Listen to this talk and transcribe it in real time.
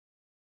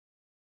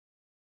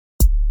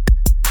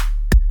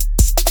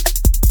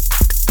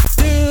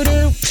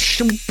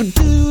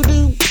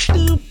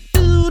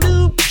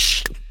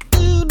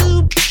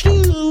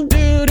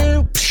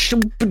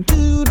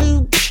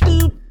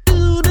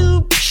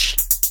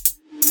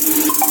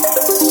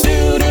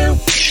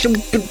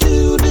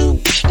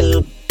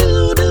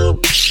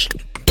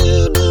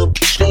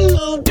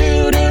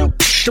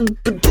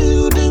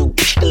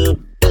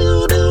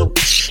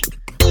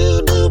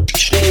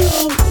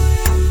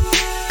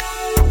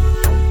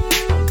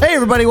Hey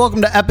everybody,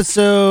 welcome to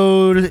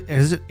episode,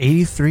 is it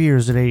 83 or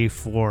is it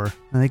 84? I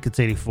think it's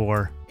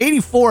 84.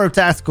 84 of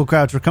Tactical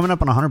Crouch. We're coming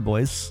up on 100,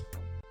 boys.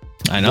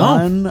 I know.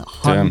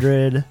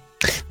 100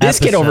 This episodes.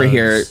 kid over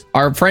here,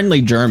 our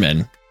friendly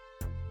German,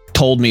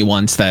 told me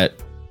once that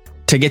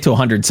to get to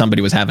 100,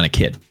 somebody was having a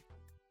kid.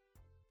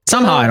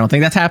 Somehow, I don't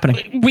think that's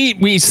happening.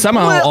 We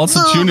somehow also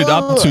tuned it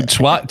up to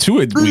a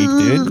week,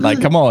 dude.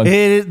 Like, come on.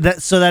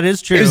 So that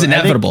is true. It was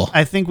inevitable.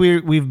 I think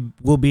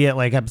we'll be at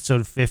like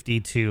episode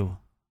 52.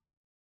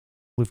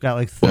 We've got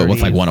like 30,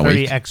 with like one a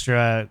 30 week.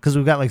 extra, because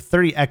we've got like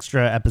 30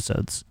 extra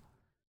episodes.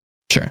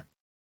 Sure.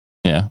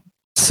 Yeah.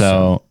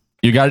 So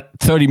you got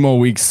 30 more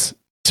weeks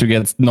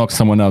to knock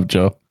someone up,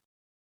 Joe.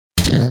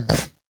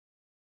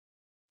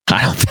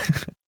 I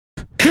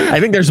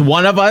think there's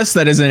one of us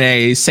that is in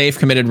a safe,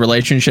 committed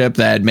relationship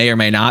that may or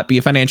may not be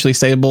financially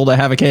stable to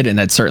have a kid, and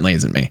that certainly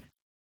isn't me.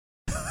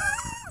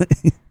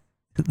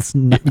 It's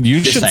not, You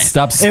Just should saying.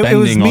 stop spending it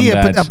was me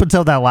on that. up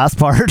until that last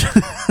part.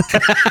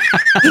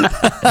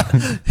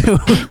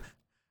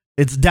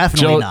 It's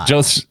definitely not.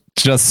 Joe's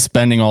just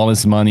spending all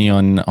his money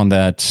on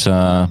that.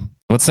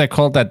 What's that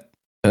called? That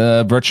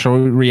virtual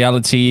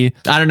reality.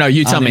 I don't know.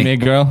 You tell anime me.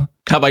 girl.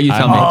 How about you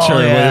tell I'm me? not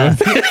sure. yeah.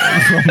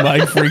 From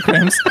Mike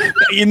Frequenz.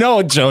 You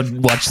know, Joe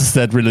watches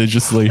that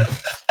religiously.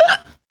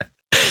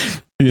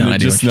 No idea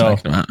just what you're know.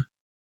 talking about.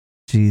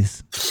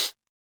 Jeez.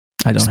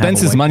 I don't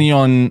Spends have a his money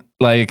on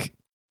like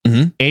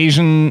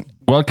Asian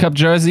World Cup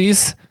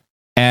jerseys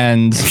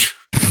and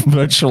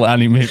virtual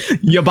anime.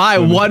 You buy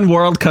one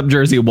World Cup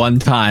jersey one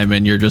time,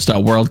 and you're just a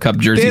World Cup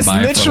jersey There's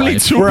buyer for literally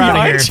life. two We're out of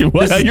behind here. you.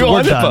 What are you we're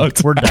on done.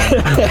 about? We're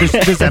done.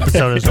 This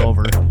episode is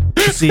over.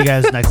 We'll see you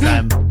guys next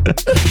time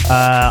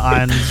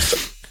on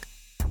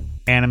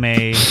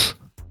anime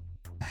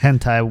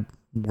hentai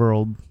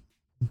world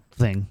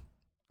thing.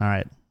 All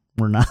right.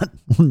 We're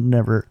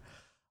never.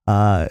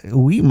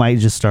 We might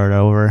just start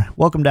over.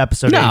 Welcome to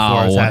episode 84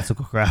 of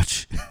Tactical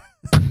Crouch.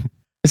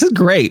 This is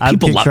great. I'm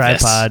People King love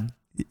Tripod,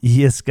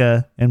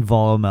 Yiska, and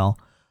Volumel.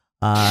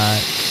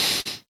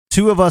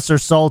 Two of us are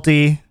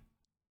salty.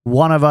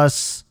 One of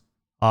us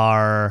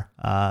are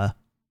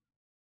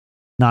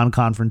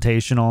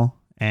non-confrontational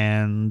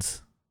and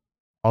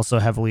also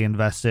heavily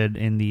invested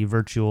in the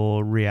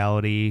virtual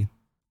reality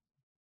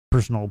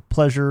personal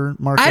pleasure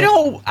market.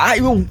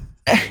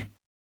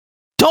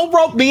 Don't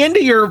rope me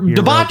into your You're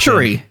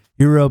debauchery.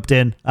 You're roped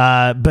in.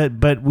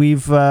 But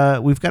we've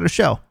got a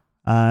show.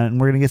 And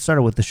we're gonna get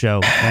started with the show.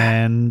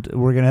 And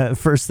we're gonna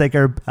first thank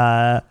our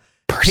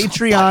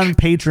Patreon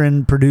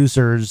patron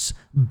producers: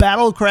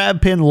 Battle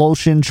Crab Pin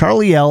Lotion,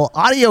 Charlie L,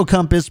 Audio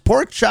Compass,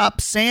 Pork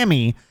Chop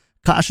Sammy,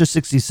 Kasha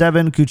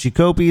 67, Coochie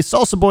Kopi,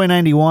 Salsa Boy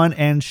 91,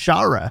 and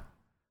Shara.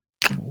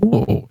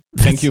 Oh,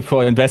 Thank you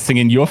for investing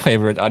in your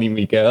favorite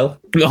anime girl.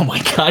 oh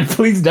my God!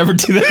 Please never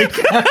do that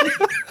again.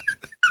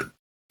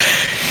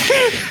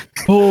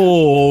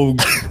 Oh,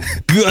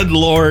 good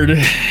Lord!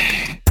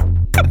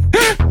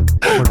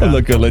 I'm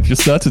not gonna let you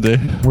start today.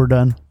 We're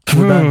done.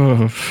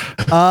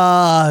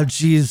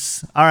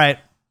 Jeez. All right.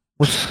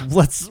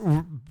 Let's.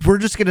 We're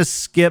just gonna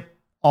skip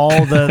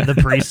all the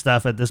pre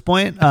stuff at this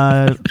point.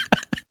 Can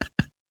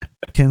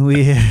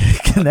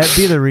that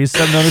be the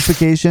resub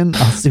notification?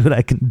 I'll see what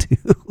I can do.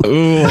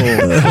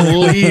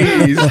 Oh,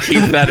 please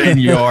keep that in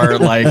your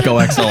Go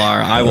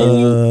XLR. I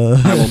will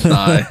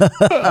die.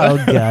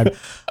 Oh God.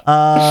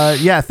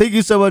 Yeah, thank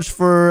you so much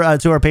for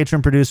to our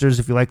Patreon producers.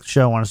 If you like the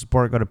show, want to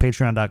support, go to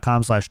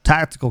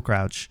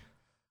patreon.com/tacticalcrouch.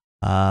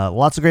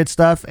 Lots of great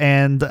stuff,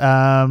 and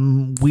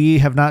we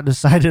have not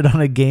decided on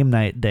a game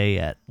night day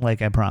yet,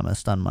 like I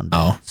promised on Monday.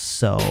 Oh.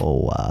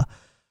 So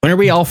When are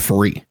we all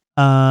free?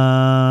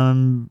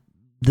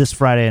 this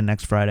Friday and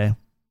next Friday.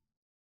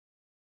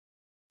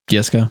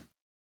 Jessica,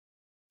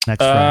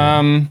 Next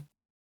Friday.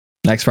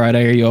 next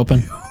Friday, are you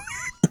open?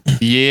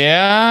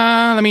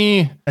 Yeah,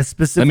 I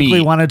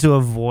specifically wanted to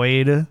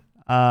avoid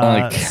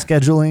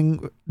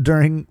scheduling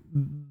during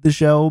the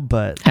show,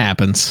 but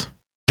Happens.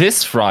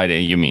 this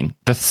Friday, you mean?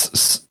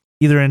 This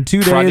either in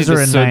 2 Friday days or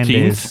the in 9 13th?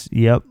 days.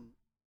 Yep.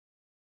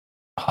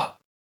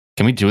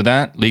 Can we do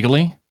that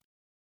legally?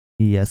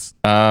 Yes.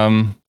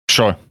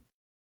 Sure.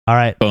 All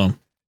right. Boom.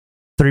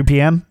 3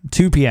 p.m.,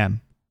 2 p.m.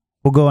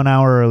 We'll go an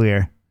hour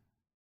earlier.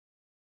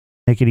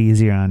 Make it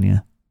easier on you.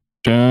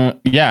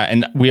 Yeah,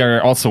 and we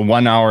are also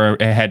 1 hour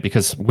ahead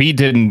because we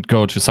didn't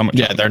go to summer.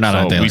 Yeah, they're not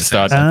on so daily we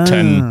start at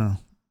 10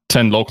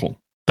 local.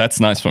 That's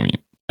nice for me,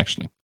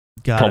 actually.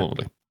 Got it.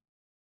 Probably.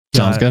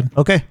 Sounds good.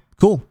 Okay,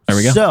 cool. There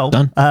we go. So,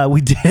 Done. we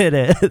did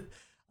it.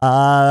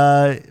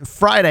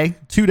 Friday,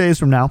 2 days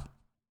from now,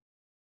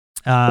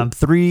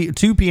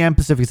 2 p.m.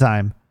 Pacific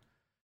time,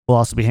 We'll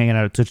also be hanging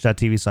out at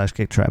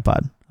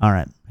twitch.tv/kicktripod. All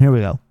right, here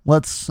we go.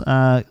 Let's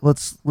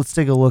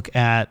take a look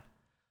at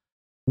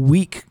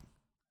week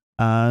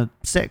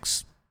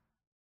 6.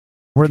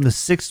 We're in the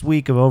 6th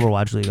week of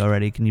Overwatch League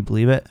already. Can you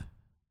believe it?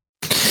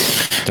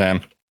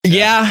 Damn.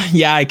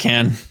 Yeah, I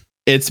can.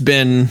 It's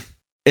been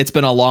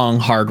a long,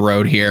 hard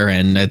road here,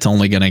 and it's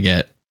only gonna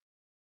get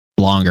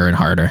longer and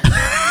harder.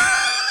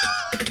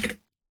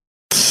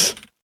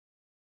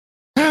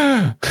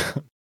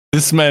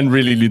 This man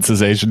really leads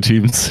his Asian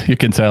teams. You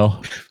can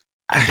tell.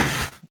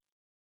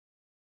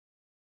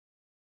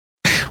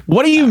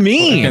 What do you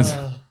mean?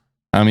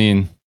 I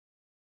mean,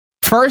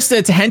 first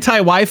it's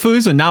hentai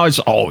waifus, and now it's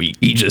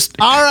he just.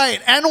 All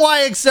right,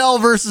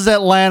 NYXL versus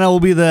Atlanta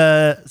will be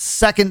the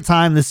second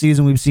time this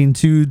season we've seen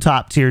 2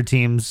 top tier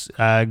teams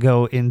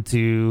go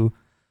into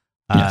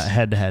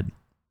head to head.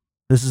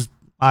 This is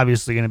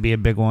obviously going to be a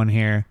big one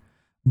here.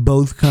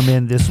 Both come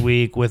in this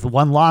week with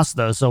 1 loss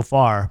though so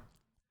far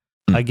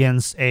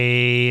against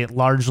a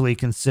largely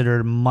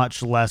considered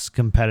much less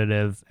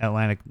competitive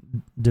Atlantic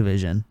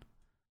division.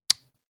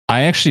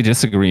 I actually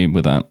disagree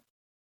with that.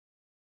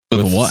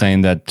 With what?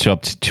 Saying that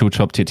 2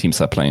 top tier teams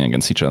are playing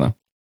against each other.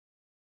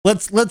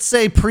 Let's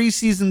say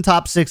preseason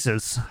top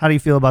 6s. How do you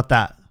feel about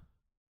that?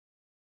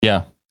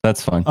 Yeah,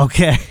 that's fine.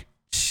 Okay.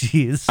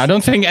 Jeez. I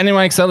don't think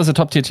NYXL is a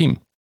top tier team.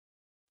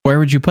 Where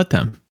would you put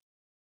them?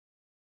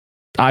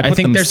 I think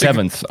think them there's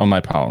 7th on my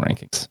power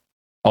rankings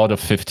out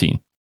of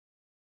 15.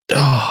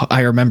 Oh,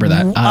 I remember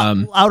that.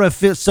 Out of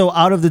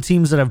the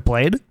teams that have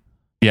played?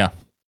 Yeah.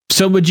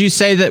 So would you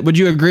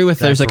agree with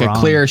That's there's like wrong. a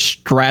clear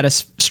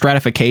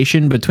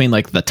stratification between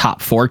like the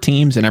top 4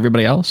 teams and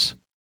everybody else?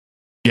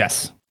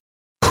 Yes.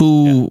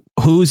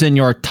 Who's in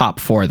your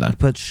top 4 then?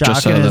 Put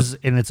Just so Shaka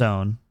in its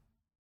own.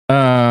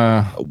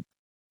 I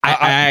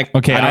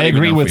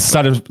agree with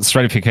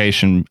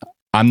stratification.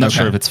 I'm not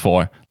sure if it's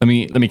 4. Let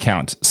me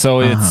count.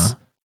 So it's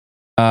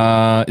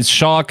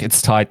Shock,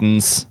 it's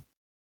Titans.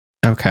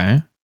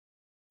 Okay.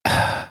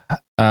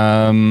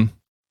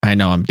 I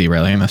know I'm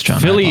derailing this,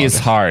 John. Philly is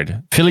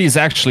hard. Philly is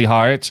actually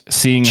hard,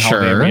 seeing how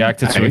they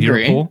reacted to a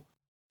hero pool.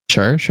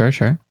 Sure.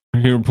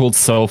 Hero pool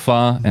so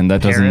far, and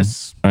that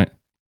Paris. doesn't.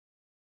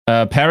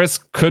 Right. Paris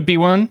could be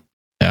one.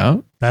 Yeah.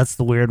 That's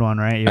the weird one,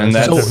 right? You And always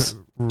have that's-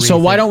 to So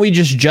why rethink. don't we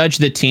just judge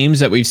the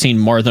teams that we've seen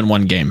more than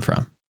one game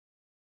from?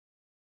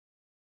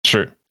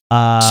 Sure.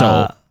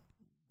 So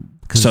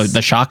 'cause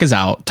the Shock is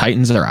out.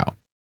 Titans are out.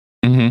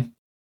 Mm-hmm.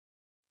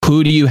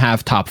 Who do you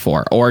have top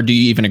 4? Or do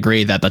you even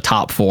agree that the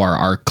top 4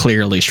 are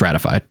clearly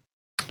stratified?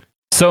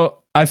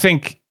 So I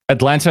think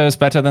Atlanta is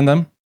better than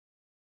them.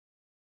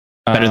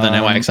 Better than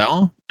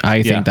NYXL?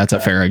 I think that's a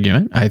fair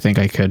argument. I think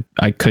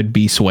I could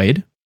be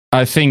swayed.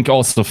 I think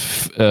also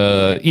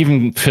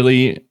even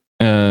Philly.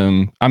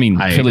 Philly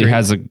agree.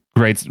 has a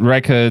great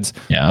record.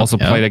 Yeah. Also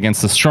played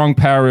against a strong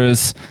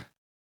Paris.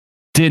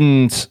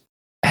 Didn't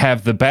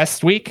have the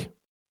best week,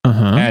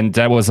 and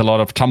there was a lot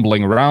of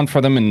tumbling around for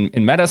them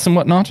in metas and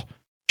whatnot.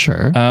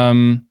 Sure.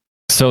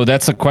 So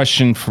that's a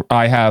question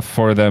I have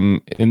for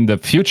them in the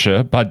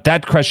future. But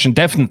that question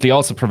definitely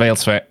also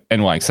prevails for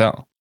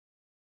NYXL,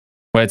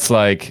 where it's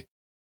like,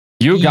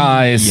 you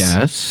guys,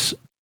 yes,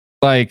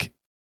 like,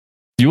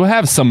 you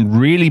have some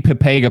really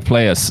Pepega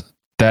players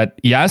that,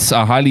 yes,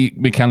 are highly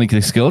mechanically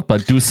skilled,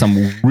 but do some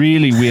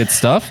really weird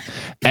stuff.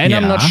 And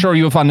I'm not sure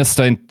you've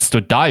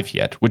understood dive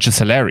yet, which is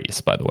hilarious,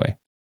 by the way.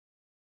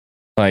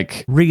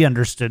 Like,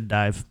 re-understood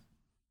dive.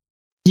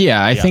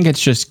 Yeah, I think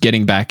it's just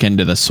getting back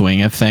into the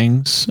swing of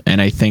things.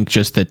 And I think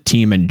just the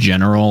team in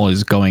general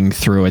is going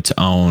through its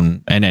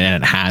own, and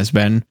it has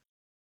been,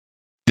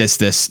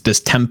 this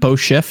tempo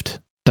shift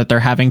that they're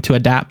having to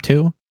adapt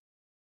to,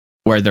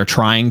 where they're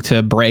trying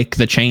to break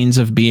the chains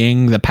of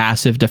being the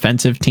passive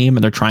defensive team,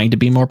 and they're trying to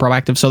be more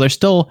proactive. So they're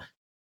still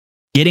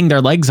getting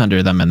their legs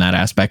under them in that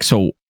aspect.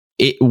 So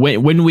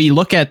when we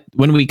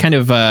kind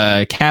of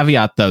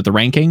caveat the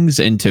rankings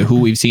into who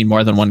we've seen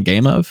more than one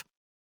game of,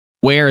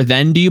 where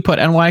then do you put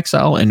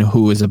NYXL and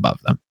who is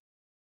above them?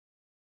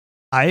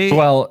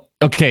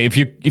 Okay, if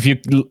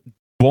you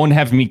won't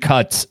have me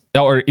cut,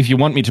 or if you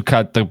want me to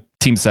cut the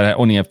teams that I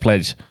only have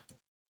played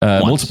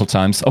multiple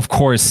times, of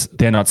course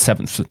they're not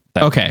 7th.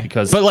 Okay,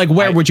 but like,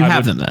 where would you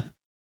have them then?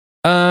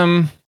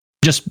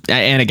 Just,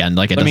 and again,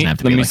 like, it doesn't have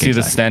to be. Let me like see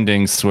the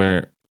standings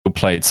where who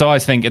played. So I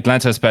think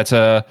Atlanta is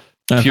better,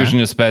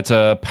 Fusion is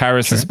better,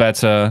 Paris is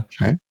better.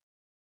 Sure.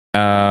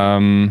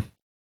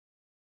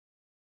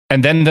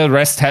 And then the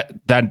rest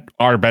that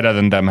are better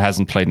than them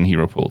hasn't played in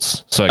hero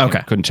pools, so I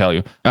couldn't tell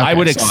you. I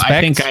would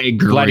expect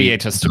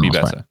Gladiators to be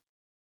better.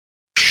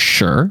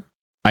 Sure,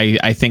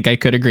 I think I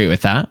could agree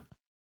with that.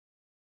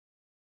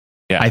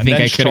 Yeah, I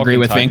think I could agree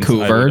with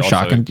Vancouver,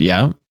 Shock, and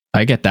yeah,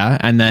 I get that.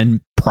 And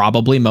then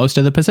probably most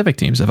of the Pacific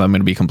teams, if I'm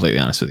going to be completely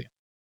honest with you.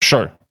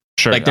 Sure.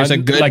 Like, there's a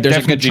good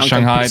chunk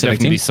Shanghai, of Pacific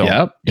definitely teams. so.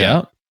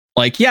 Yep.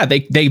 Like, yeah,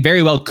 they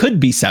very well could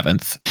be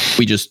 7th.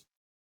 We just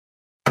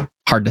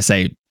hard to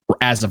say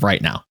as of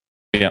right now.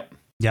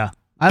 Yeah.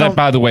 That,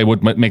 by the way,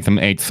 would make them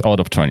 8th out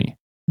of 20.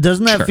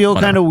 Doesn't that feel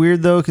kind of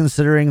weird, though,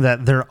 considering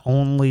that their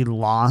only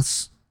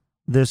loss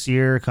this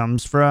year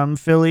comes from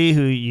Philly,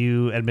 who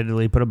you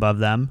admittedly put above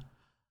them.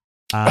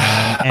 And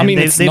I mean,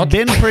 they've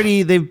been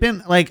pretty. They've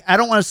been like, I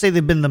don't want to say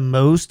they've been the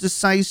most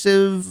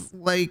decisive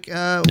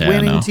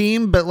winning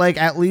team, but like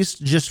at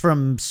least just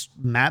from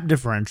map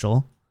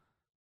differential,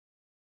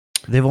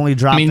 they've only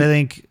dropped I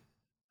think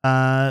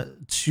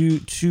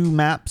two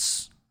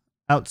maps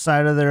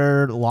outside of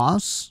their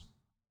loss,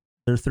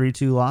 their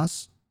 3-2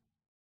 loss.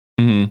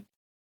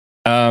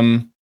 Mm-hmm.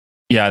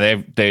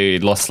 Yeah, they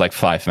lost like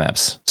 5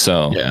 maps,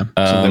 so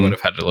so they would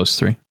have had to lose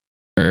 3.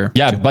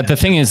 But the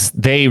thing is,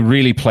 they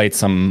really played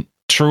some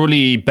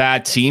truly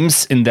bad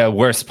teams in their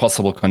worst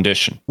possible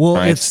condition. Well,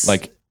 right? it's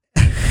like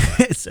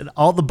it's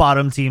all the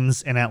bottom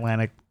teams in the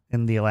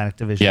Atlantic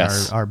Division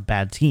are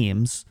bad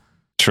teams.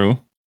 True.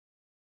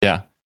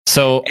 Yeah.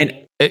 So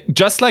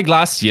just like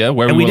last year,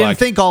 where we didn't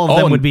think all of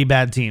them would be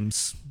bad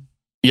teams.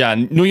 Yeah,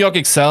 New York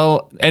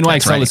Excel,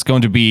 NYXL is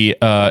going to be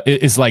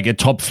is like a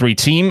top 3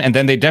 team, and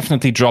then they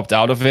definitely dropped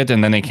out of it,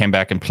 and then they came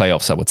back in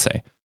playoffs, I would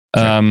say.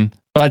 Sure.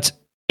 But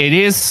it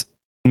is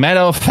matter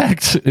of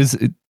fact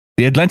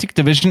the Atlantic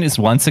Division is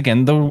once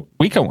again the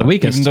weaker one, the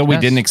weakest, even though we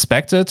didn't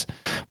expect it.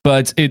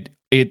 But it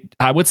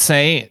I would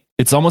say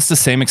it's almost the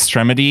same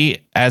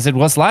extremity as it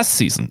was last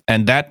season,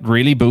 and that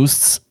really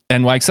boosts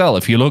NYXL.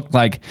 If you look,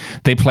 like,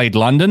 they played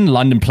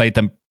London played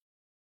them.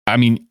 I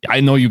mean,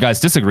 I know you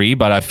guys disagree,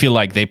 but I feel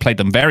like they played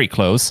them very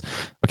close.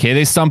 Okay,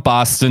 they stumped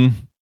Boston.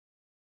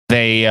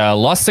 They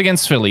lost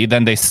against Philly.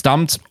 Then they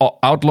stumped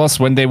Outlaws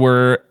when they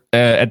were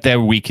at their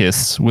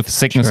weakest with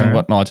sickness and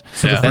whatnot.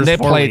 So then they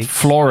played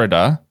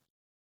Florida.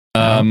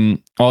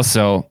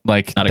 Also,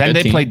 like, then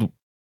they played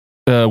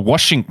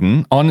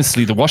Washington.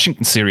 Honestly, the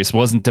Washington series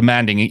wasn't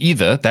demanding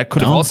either. That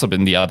could have also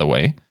been the other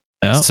way.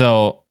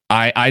 So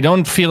I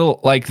don't feel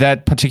like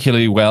that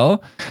particularly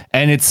well.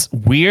 And it's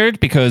weird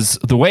because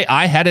the way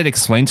I had it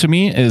explained to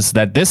me is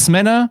that this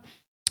meta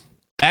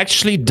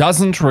actually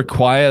doesn't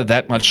require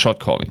that much shot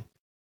calling.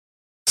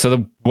 So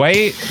the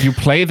way you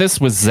play this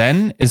with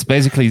Zen is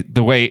basically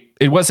the way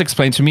it was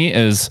explained to me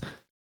is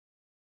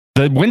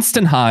the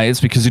Winston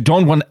highs because you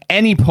don't want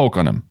any poke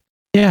on him.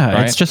 Yeah,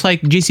 right? It's just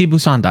like GC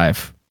Busan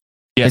dive.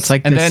 Yes. It's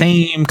like the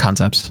same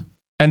concepts.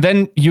 And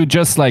then you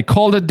just like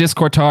call the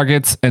Discord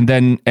targets, and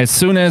then as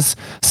soon as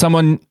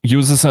someone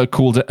uses a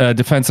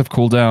defensive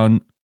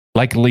cooldown,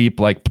 like leap,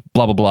 like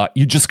blah blah blah,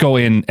 you just go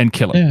in and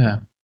kill it. Yeah.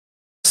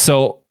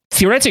 So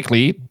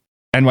theoretically,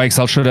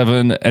 NYXL should have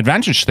an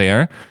advantage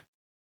there,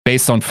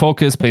 based on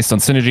focus, based on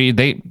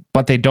synergy.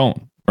 But they don't,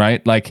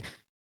 right? Like,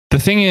 the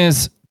thing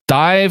is,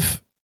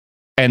 dive,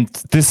 and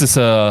this is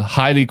a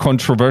highly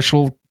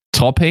controversial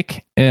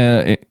topic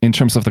in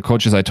terms of the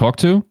coaches I talk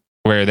to,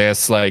 where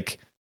there's like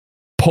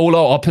polar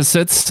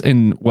opposites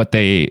in what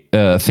they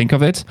think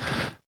of it,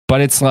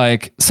 but it's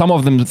like some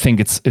of them think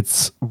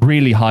it's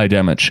really high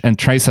damage, and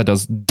Tracer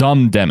does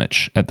dumb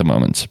damage at the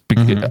moment,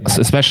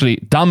 especially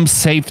dumb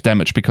safe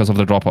damage because of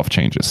the drop-off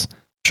changes.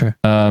 Sure.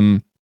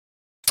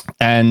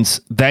 And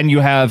then you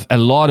have a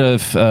lot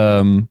of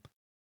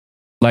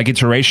like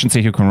iterations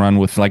that you can run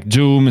with, like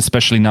Doom,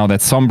 especially now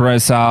that Sombra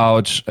is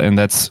out, and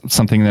that's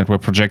something that we're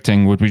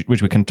projecting,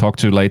 which we can talk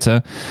to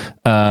later.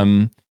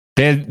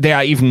 There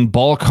are even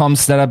ball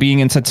comps that are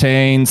being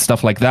entertained,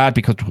 stuff like that,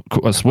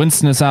 because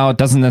Winston is out.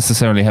 Doesn't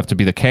necessarily have to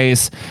be the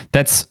case.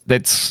 That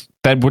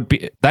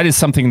is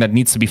something that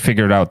needs to be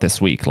figured out this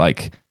week.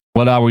 Like,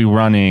 what are we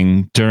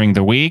running during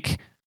the week?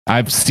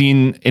 I've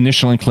seen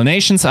initial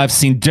inclinations. I've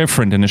seen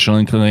different initial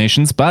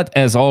inclinations, but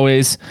as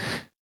always,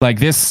 like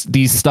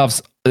these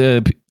stuffs,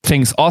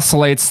 things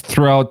oscillates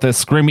throughout the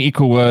Scrim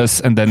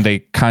ecoverse, and then they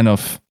kind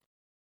of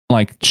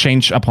like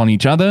change upon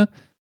each other.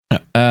 Yeah.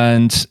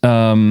 And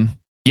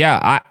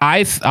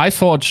I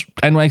thought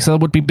NYXL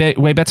would be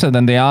way better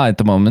than they are at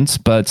the moment,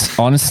 but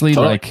honestly,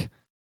 like,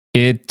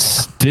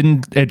 it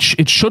didn't.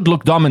 It should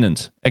look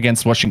dominant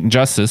against Washington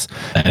Justice,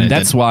 and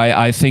that's why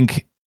I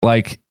think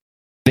like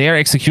their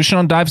execution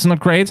on dive is not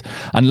great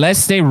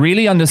unless they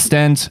really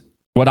understand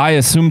what I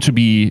assume to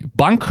be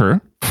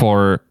bunker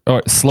or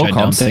slow comps.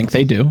 I don't think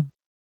they do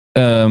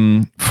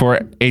for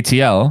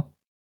ATL,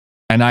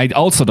 and I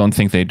also don't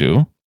think they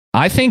do.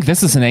 I think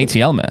this is an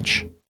ATL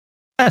match.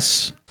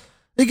 Yes.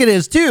 I think it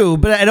is too,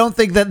 but I don't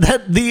think that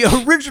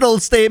the original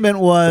statement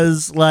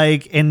was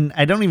like, and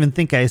I don't even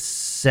think I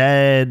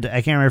can't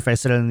remember if I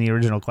said it in the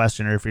original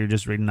question or if you're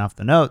just reading off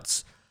the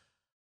notes.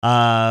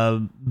 But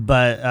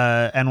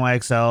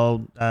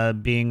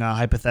NYXL being a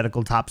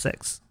hypothetical top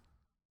 6.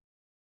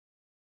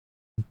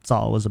 That's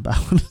all it was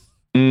about.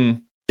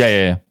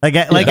 Yeah. I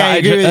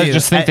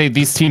just think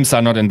these teams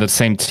are not in the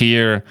same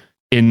tier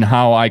in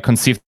how I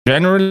conceive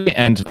generally,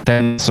 and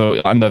then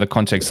so under the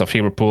context of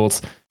hero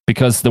pools,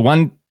 because the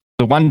one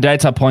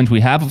data point we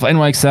have of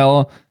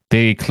NYXL,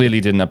 they clearly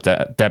didn't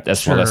adapt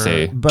as well as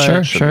they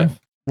should have.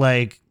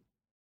 Like,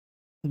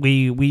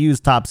 we use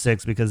top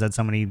 6 because that's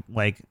how many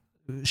like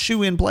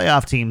shoe-in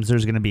playoff teams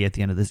there's going to be at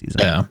the end of the season.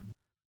 Yeah.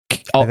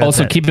 Like,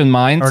 also keep in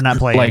mind, or not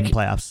play in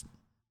playoffs.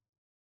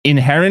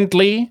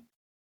 Inherently,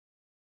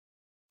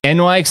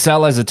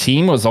 NYXL as a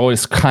team was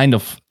always kind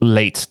of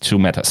late to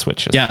meta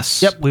switches.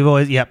 Yes. Yep. We've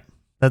always. Yep.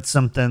 That's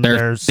something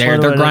They're slow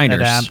to grinders.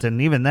 adapt,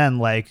 and even then,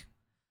 like,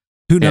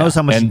 who knows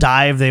how much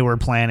dive they were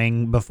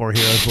planning before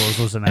Hero Pools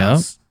was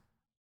announced.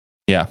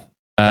 Yeah.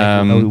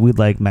 We'd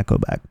like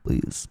Meko back,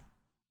 please.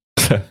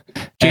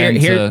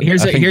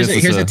 Here's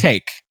a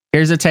take.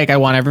 Here's a take I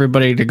want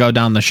everybody to go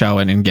down the show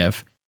and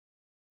give.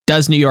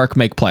 Does New York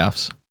make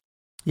playoffs?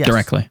 Yes.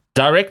 Directly.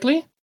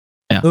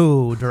 Yeah.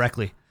 Ooh,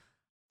 directly.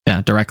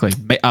 Yeah, directly.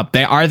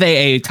 Are they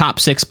a top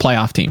 6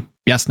 playoff team?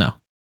 Yes, no.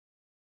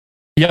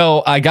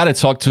 Yo, I gotta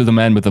talk to the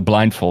man with the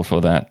blindfold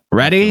for that.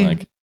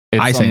 Ready?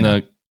 I say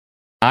no.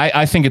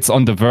 I think it's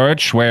on the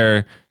verge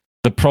where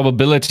the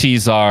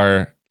probabilities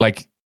are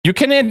like you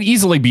can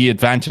easily be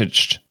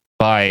advantaged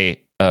by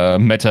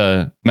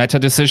meta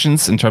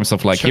decisions in terms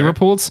of hero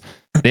pools.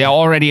 They are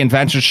already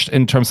advantaged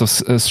in terms of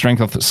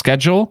strength of the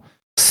schedule.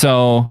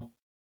 So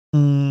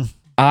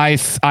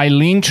I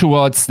lean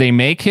towards they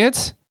make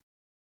it,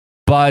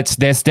 but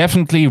there's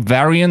definitely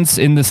variance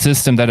in the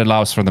system that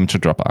allows for them to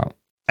drop out.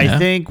 I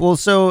think,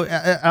 so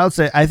I'll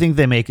say I think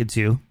they make it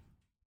too,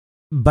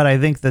 but I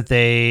think that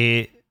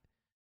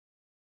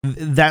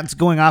that's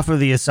going off of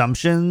the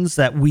assumptions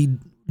that we,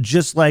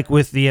 just like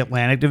with the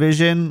Atlantic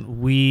Division,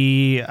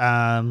 we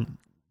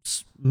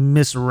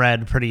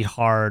misread pretty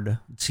hard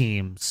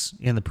teams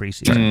in the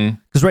preseason.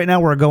 Because right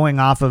now we're going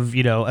off of,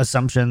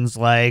 assumptions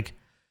like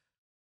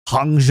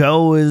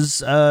Hangzhou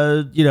is,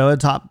 a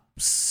top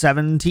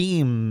 7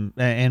 team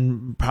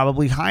and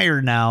probably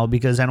higher now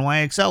because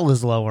NYXL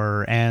is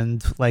lower,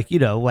 and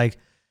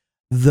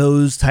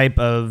those type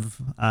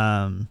of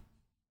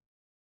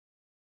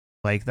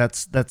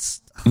that's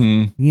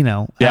I'm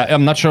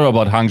not sure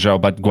about Hangzhou,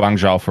 but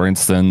Guangzhou, for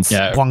instance.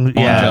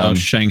 Guangzhou,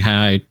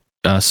 Shanghai,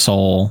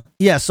 Seoul.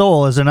 Yeah,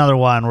 Seoul is another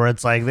one where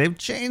it's like they've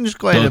changed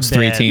quite Those a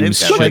bit. 3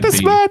 teams. Look at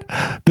this man.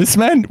 This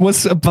man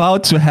was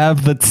about to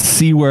have the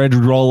C word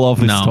roll off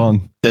his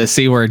tongue. The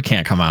C word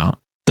can't come out.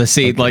 The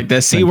C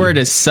word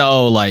is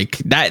so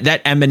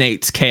that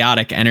emanates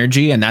chaotic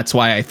energy, and that's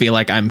why I feel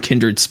like I'm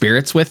kindred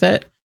spirits with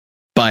it.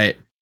 But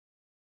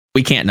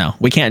we can't know.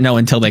 We can't know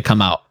until they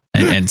come out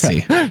and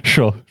see.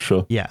 Sure.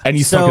 Yeah. And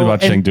he's talking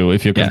about Chengdu,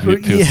 if you're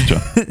confused.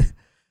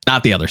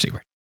 Not the other C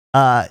word.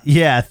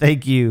 Yeah,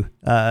 thank you.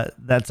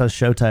 That's a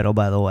show title,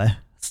 by the way.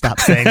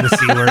 Stop saying the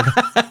C word.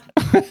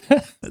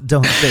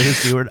 Don't say the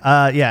C word.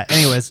 Yeah,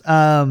 anyways.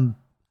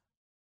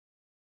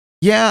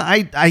 Yeah,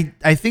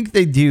 I think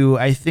they do.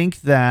 I think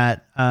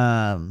that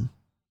and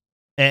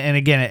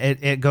again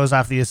it goes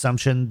off the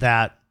assumption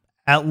that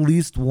at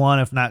least one,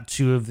 if not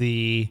 2 of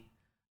the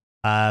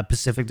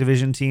Pacific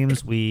Division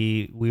teams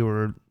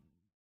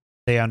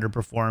they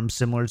underperformed,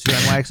 similar to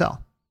NYXL.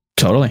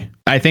 Totally.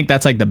 I think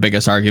that's the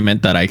biggest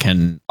argument that I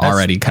can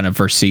already kind of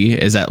foresee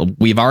is that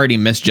we've already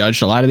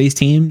misjudged a lot of these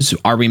teams.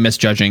 Are we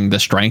misjudging the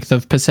strength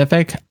of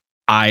Pacific?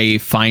 I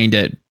find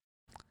it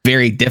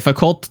very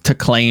difficult to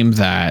claim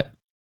that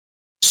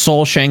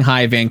Seoul,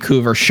 Shanghai,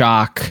 Vancouver,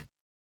 Shock,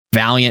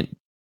 Valiant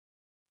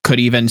could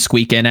even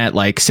squeak in at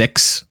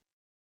 6,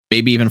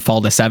 maybe even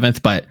fall to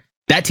 7th, but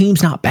that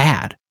team's not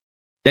bad.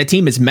 That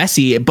team is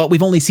messy, but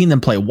we've only seen them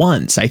play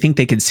once. I think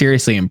they could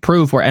seriously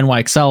improve, where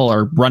NYXL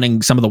are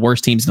running some of the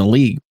worst teams in the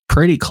league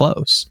pretty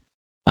close.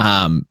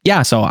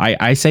 So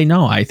I say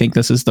no. I think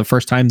this is the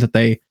first time that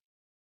they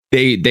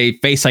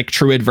face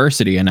true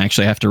adversity and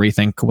actually have to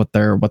rethink what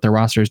their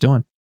roster is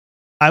doing.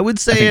 I would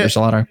say there's a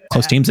lot of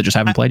close teams that just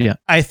haven't played yet.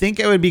 I think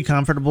I would be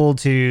comfortable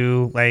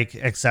to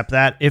accept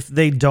that if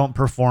they don't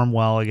perform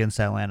well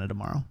against Atlanta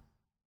tomorrow,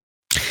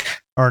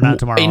 or not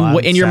tomorrow.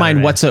 In your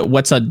mind, what's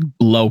a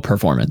low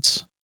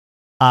performance?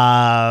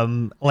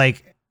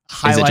 Highlights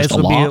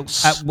would be.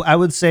 I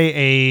would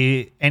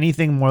say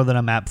anything more than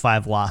a map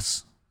 5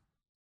 loss.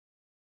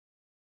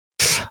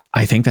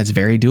 I think that's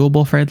very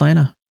doable for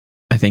Atlanta.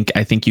 I think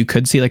you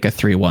could see a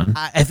 3-1.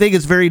 I think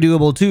it's very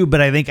doable too,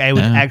 but I think I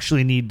would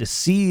actually need to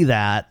see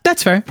that.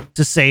 That's fair.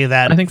 To say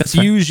that I think that's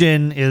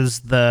fusion fair. Is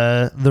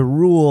the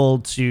rule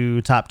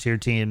to top tier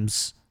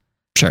teams.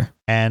 Sure.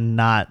 And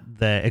not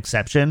the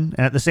exception.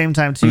 And at the same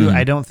time too,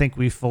 I don't think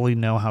we fully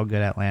know how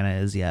good Atlanta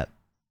is yet.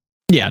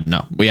 Yeah,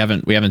 no, we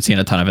haven't seen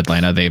a ton of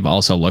Atlanta. They've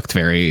also looked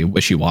very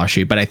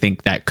wishy-washy, but I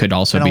think that could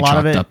also be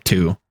chalked up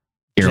to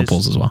hero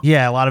pools as well.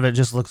 Yeah, a lot of it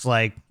just looks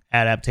like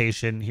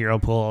adaptation, hero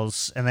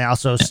pools, and they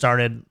also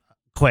started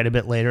quite a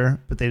bit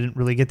later, but they didn't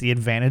really get the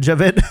advantage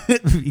of it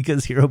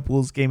because hero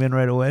pools came in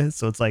right away.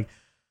 So it's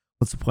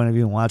what's the point of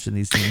even watching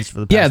these teams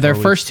for the past their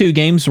 4 first 2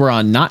 games were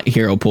on not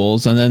hero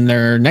pools, and then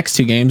their next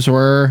 2 games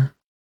their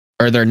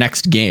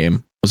next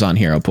game was on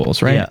hero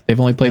pools, right? Yeah. They've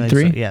only played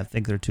 3? So, I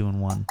think they're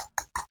 2-1.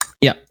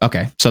 Yeah,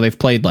 okay. So they've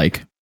played a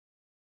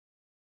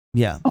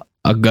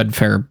good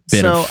fair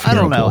bit of I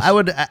don't know.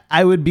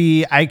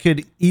 pools. I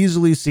could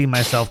easily see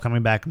myself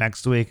coming back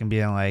next week and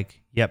being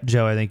like, yep,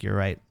 Joe, I think you're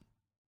right.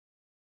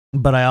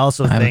 But I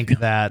also think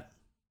that,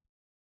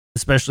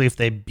 especially if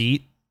they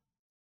beat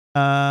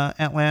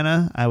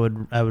Atlanta, I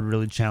would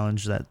really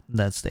challenge that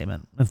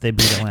statement if they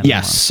beat Atlanta.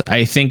 Yes,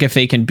 I think if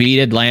they can beat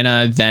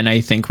Atlanta, then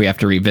I think we have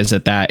to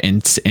revisit that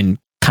and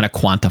kind of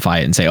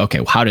quantify it and say,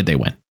 okay, how did they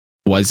win?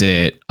 Was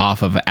it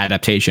off of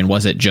adaptation?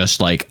 Was it just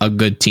like a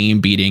good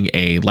team beating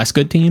a less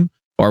good team?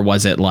 Or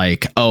was it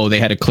like, oh, they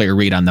had a clear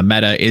read on the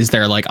meta? Is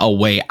there like a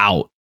way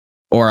out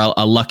or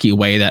a lucky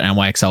way that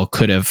NYXL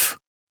could have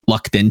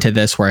lucked into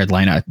this where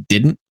Atlanta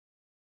didn't?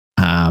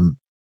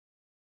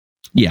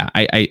 Yeah,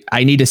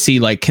 I need to see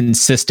like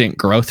consistent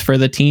growth for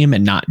the team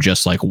and not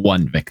just like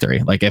one victory.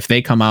 Like if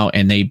they come out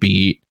and they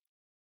beat,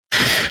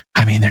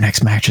 I mean, their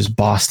next match is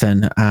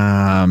Boston.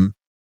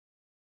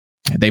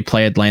 They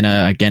play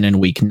Atlanta again in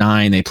week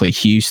 9. They play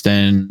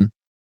Houston.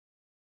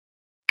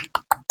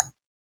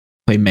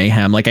 Play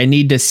Mayhem. Like I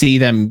need to see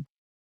them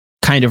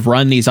kind of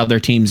run these other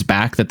teams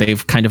back that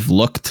they've kind of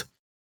looked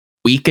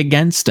weak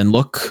against and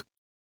look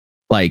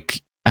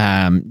like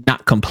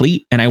not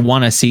complete. And I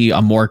want to see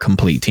a more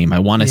complete team. I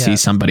want to see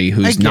somebody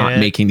who's not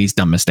making these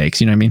dumb mistakes.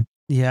 You know what I mean?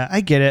 Yeah,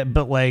 I get it.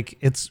 But like,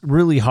 it's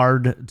really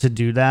hard to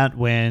do that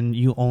when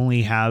you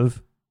only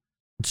have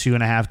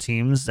 2.5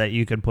 teams that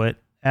you could put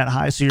at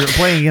high. So you're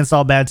playing against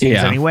all bad teams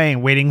anyway,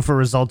 and waiting for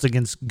results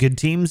against good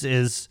teams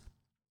is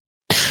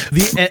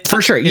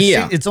for sure.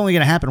 It's only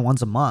going to happen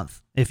once a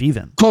month, if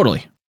even.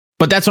 Totally.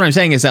 But that's what I'm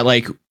saying is that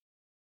like,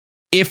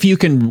 if you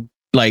can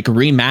like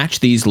rematch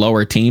these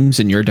lower teams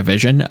in your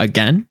division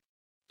again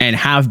and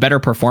have better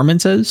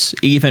performances,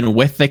 even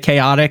with the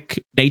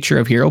chaotic nature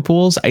of hero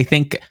pools, I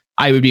think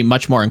I would be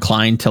much more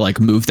inclined to like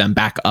move them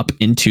back up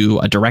into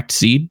a direct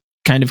seed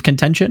kind of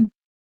contention.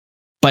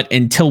 But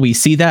until we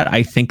see that,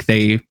 I think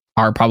they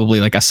are probably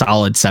like a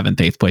solid 7th,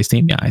 8th place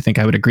team. Yeah, I think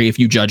I would agree if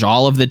you judge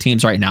all of the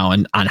teams right now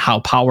and on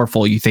how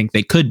powerful you think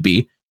they could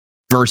be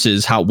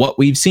versus what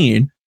we've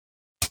seen.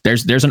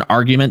 There's an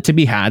argument to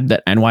be had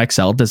that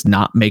NYXL does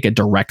not make a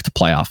direct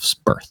playoffs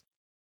berth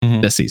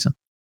this season.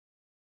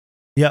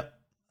 Yep.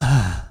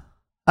 I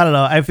don't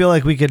know. I feel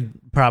like we could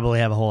probably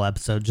have a whole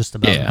episode just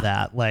about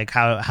that. Like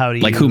how do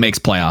you, like who makes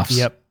playoffs?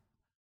 Yep.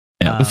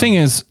 Yeah. The thing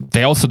is,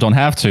 they also don't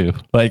have to.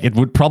 Like, it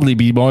would probably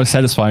be more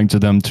satisfying to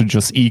them to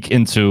just eke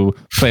into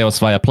playoffs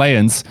via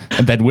play-ins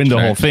and then win the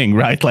whole thing,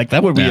 right? Like,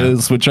 that would be a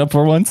switch up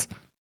for once.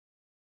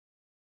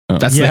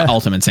 That's the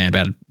ultimate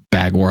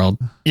sandbag world.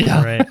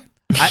 Yeah. Right.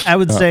 I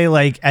would say,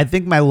 like, I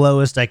think my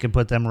lowest I could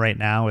put them right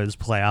now is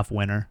playoff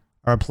winner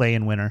or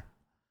play-in winner.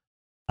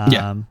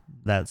 So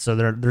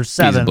they're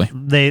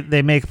 7th.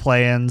 They make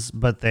play-ins,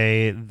 but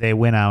they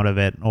win out of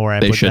it, or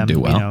they put them do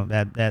well.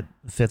 At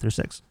 5th or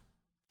 6th.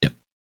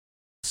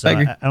 So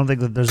I don't think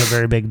that there's a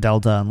very big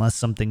delta unless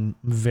something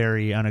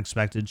very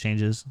unexpected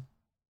changes.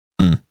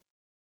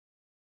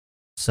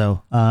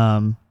 So,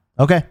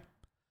 okay.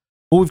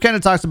 Well, we've kind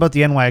of talked about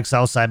the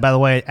NYXL side. By the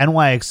way,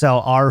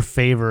 NYXL are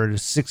favored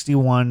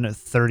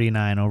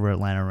 61-39 over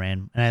Atlanta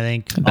Reign. And I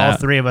think all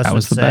three of us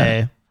would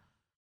say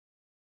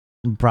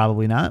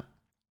probably not.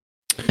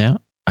 Yeah.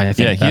 I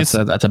think that's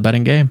a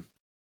betting game.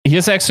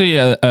 Here's actually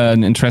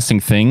an interesting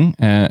thing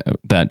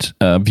that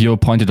a viewer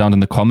pointed out in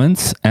the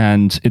comments,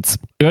 and it's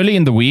early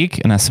in the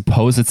week, and I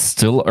suppose it's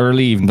still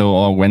early, even though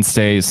our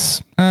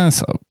Wednesdays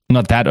so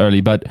not that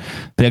early, but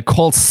they're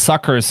called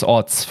suckers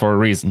odds for a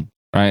reason,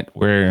 right?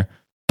 Where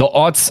the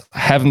odds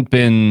haven't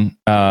been,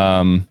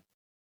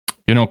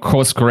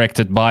 course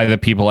corrected by the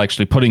people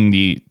actually putting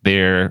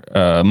their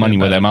money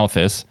where their mouth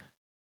is,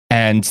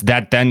 and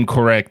that then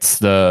corrects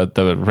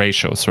the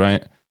ratios,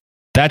 right?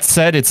 That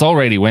said, it's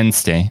already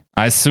Wednesday.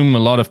 I assume a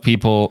lot of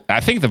people, I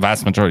think the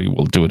vast majority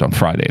will do it on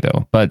Friday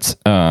though. But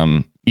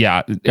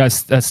I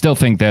still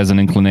think there's an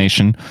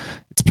inclination.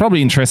 It's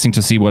probably interesting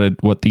to see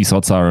what these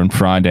odds are on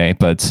Friday,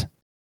 but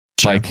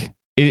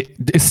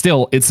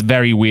it's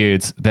very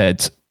weird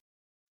that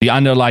the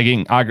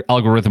underlying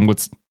algorithm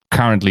would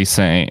currently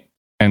say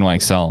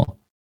NYXL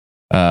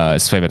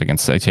is favored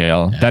against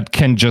ATL. Yeah. That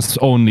can just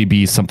only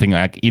be something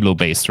like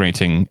ELO-based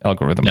rating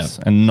algorithms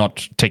and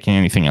not taking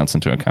anything else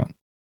into account.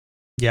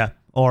 Yeah,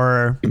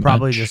 or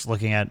probably just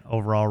looking at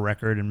overall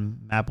record and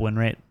map win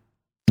rate.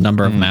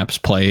 Number of maps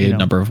played,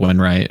 number of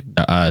win rate,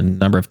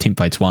 number of team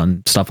fights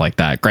won, stuff like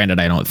that. Granted,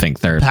 I don't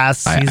think they're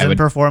past season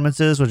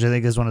performances, which I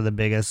think is one of the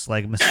biggest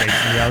mistakes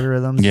in the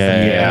algorithms.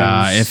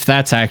 Yeah, if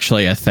that's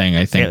actually a thing,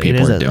 I think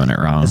people are doing it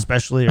wrong,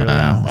 especially early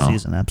on in the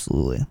season.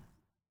 Absolutely.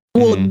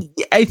 Well,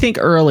 I think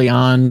early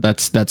on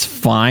that's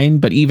fine,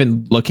 but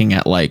even looking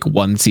at like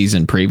one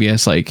season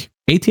previous, like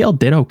ATL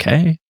did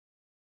okay.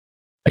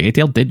 Like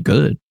ATL did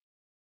good.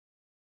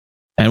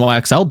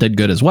 NYXL did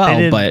good as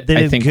well, but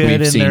I think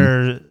we've seen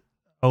their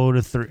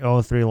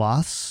 0-3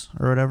 loss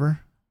or whatever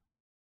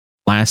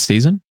last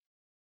season.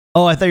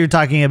 Oh, I thought you were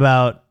talking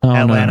about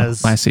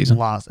Atlanta's last season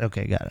loss.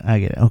 Okay, got it. I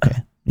get it. Okay,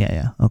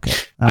 yeah. Okay.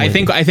 I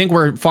think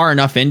we're far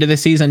enough into the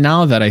season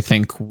now that I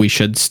think we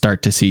should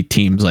start to see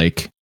teams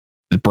like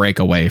break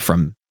away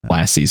from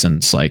last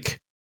season's like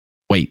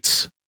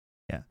weights.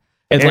 Yeah,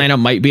 Atlanta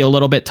might be a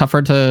little bit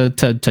tougher to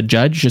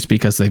judge just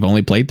because they've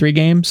only played 3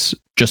 games.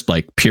 Just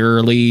like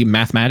purely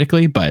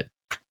mathematically, but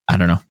I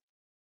don't know.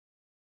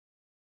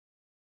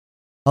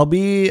 I'll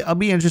be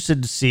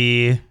interested to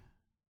see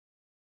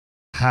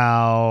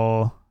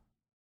how.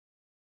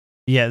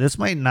 Yeah, this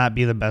might not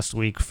be the best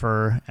week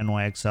for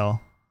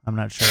NYXL. I'm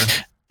not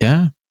sure.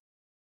 Yeah,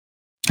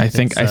 I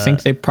think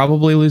they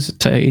probably lose it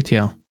to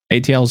ATL.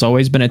 ATL has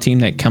always been a team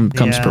that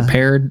comes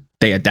prepared.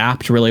 They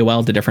adapt really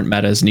well to different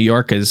metas. New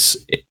York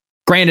is,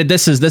 granted,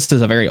 this is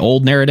a very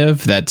old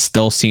narrative that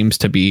still seems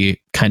to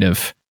be kind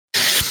of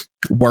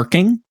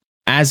working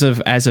as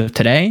of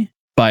today,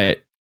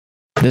 but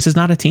this is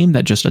not a team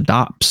that just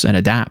adopts and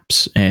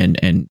adapts,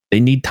 and they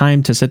need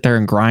time to sit there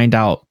and grind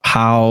out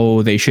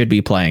how they should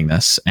be playing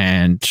this.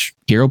 And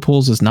Hero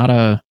Pools is not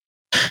a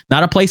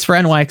place for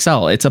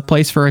NYXL. It's a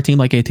place for a team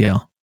like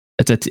ATL.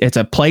 It's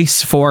a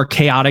place for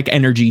chaotic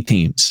energy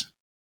teams.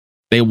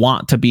 They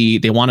want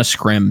to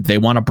scrim, they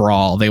want to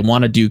brawl, they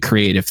want to do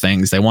creative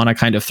things, they want to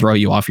kind of throw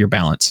you off your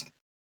balance.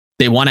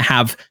 They want to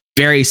have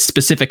very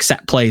specific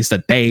set plays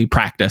that they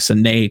practice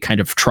and they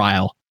kind of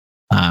trial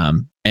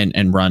and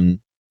run,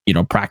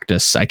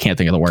 practice. I can't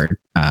think of the word.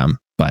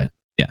 But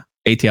yeah,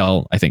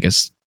 ATL I think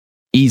is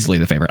easily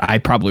the favorite. I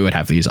probably would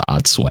have these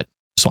odds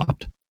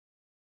swapped.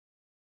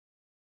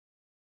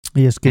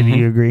 Yes, do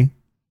you agree?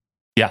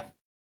 Yeah.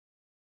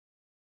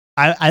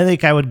 I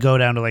think I would go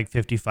down to like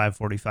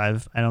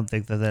 55-45. I don't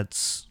think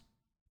that's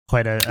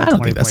quite a 20 I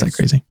don't think that's that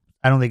crazy.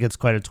 I don't think it's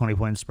quite a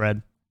 20-point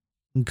spread.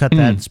 You can cut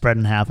that spread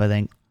in half, I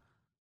think.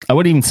 I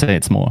would even say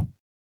it's more.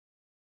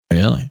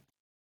 Really?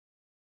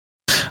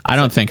 I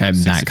don't think I'm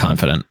that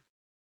confident.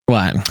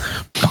 What?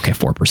 Okay,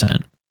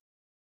 4%.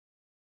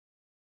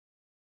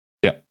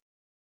 Yeah.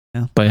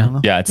 But yeah.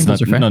 Yeah, it's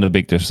not a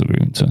big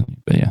disagreement. So,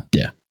 but yeah.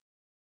 Yeah.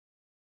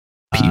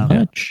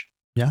 P-match.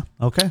 Yeah,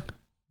 okay.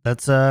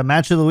 That's a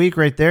match of the week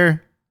right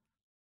there.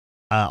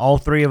 All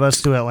three of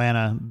us to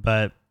Atlanta,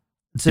 but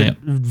it's in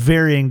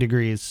varying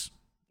degrees.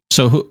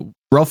 So,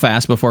 real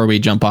fast before we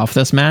jump off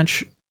this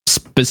match,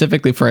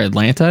 specifically for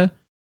Atlanta.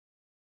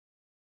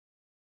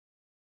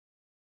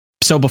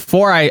 So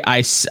before I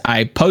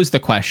pose the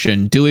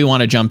question, do we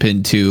want to jump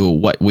into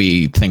what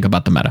we think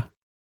about the meta?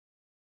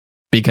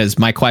 Because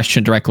my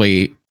question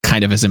directly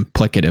kind of is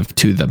implicative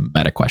to the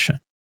meta question.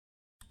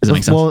 Does that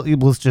make sense? Well,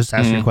 let's just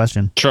ask your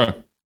question. Sure.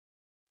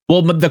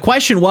 Well, the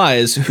question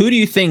was, who do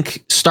you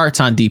think starts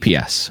on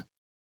DPS?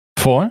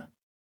 For?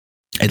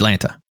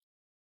 Atlanta.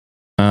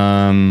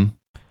 That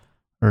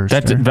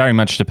very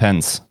much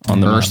depends on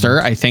the Urster,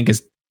 I think,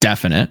 is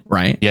definite,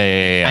 right? Yeah.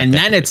 And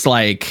definitely. then it's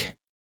like...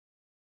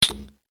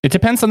 It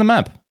depends on the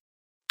map.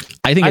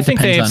 I think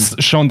they've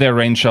shown their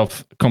range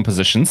of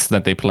compositions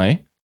that they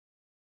play.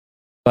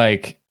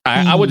 Like,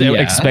 I would have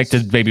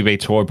expected Baby Bay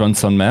Torb on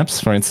some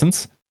maps, for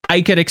instance.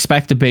 I could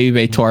expect a Baby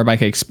Bay Torb. I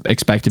could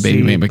expect a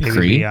Baby Bay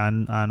McCree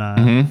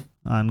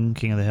on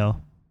King of the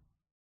Hill.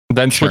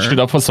 Then switch it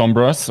up for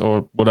Sombras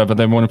or whatever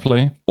they want to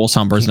play. Well,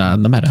 Sombra's not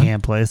in the meta.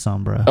 Can't play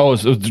Sombra. Oh,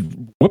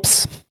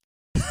 whoops.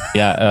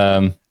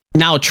 Yeah.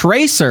 Now,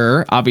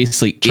 Tracer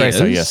obviously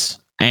is. Yes.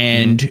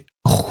 And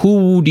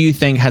who do you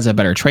think has a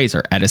better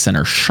Tracer, Edison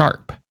or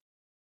Sharp?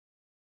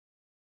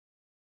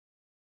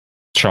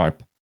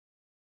 Sharp.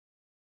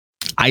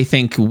 I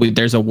think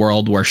there's a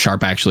world where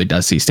Sharp actually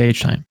does see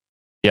stage time.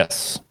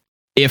 Yes.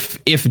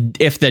 If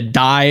the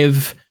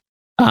dive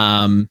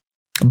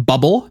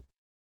bubble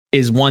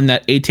is one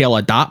that ATL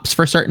adopts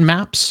for certain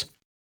maps,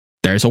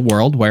 there's a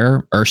world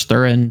where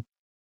Urster and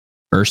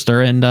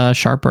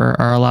Sharp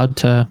are allowed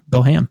to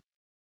go ham.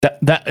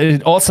 That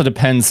it also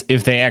depends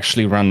if they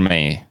actually run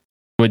May,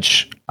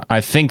 which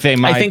I think they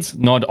might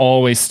not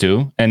always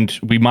do, and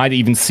we might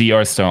even see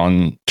Urster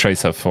on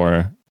Tracer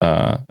for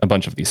a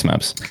bunch of these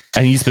maps,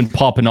 and he's been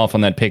popping off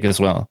on that pick as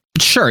well.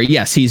 Sure,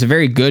 yes, he's a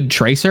very good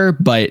Tracer,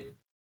 but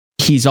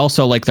he's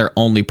also like their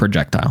only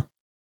projectile.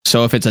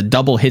 So if it's a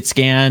double hit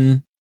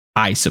scan,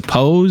 I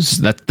suppose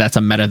that's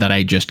a meta that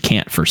I just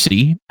can't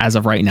foresee as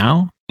of right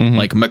now. Mm-hmm.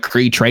 Like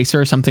McCree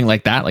Tracer or something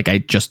like that. Like I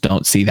just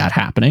don't see that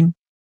happening.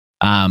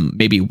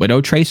 Maybe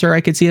Widow Tracer,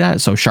 I could see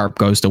that. So Sharp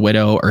goes to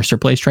Widow, Urster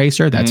plays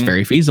Tracer. That's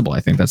very feasible.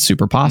 I think that's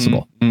super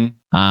possible.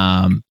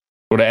 Mm-hmm.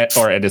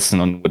 Or Edison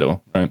on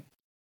Widow, right?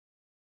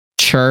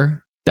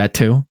 Sure, that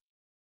too.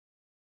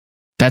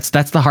 That's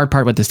the hard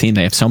part with this team.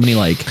 They have so many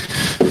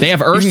they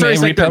have Urster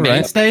as like their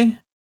mainstay.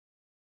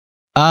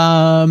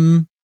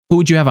 Who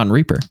would you have on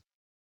Reaper?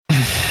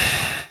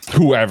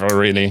 Whoever,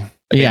 really.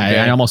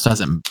 Yeah, it almost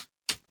doesn't.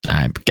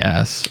 I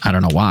guess I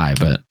don't know why,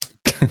 but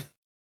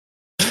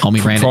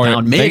homie ran it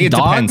down mid. It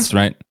depends,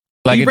 right?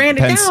 Like he ran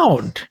it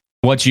down.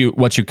 What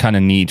you kind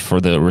of need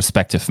for the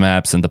respective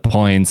maps and the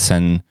points,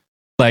 and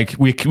like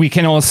we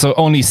can also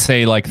only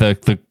say like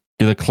the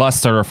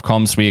cluster of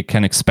comms we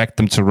can expect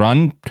them to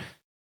run.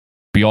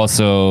 We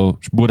also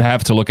would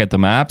have to look at the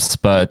maps,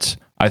 but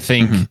I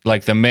think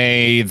like the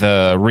May,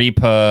 the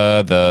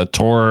Reaper, the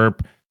Torb,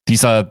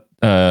 these are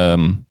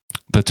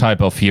the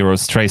type of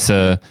heroes.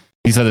 Tracer,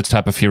 these are the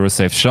type of heroes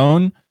they've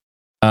shown.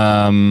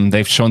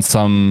 They've shown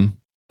some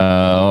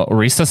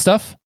Orisa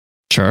stuff.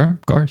 Sure,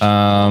 of course.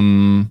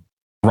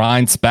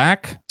 Ryan's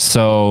back,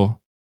 so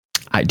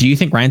do you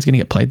think Ryan's going to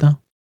get played though?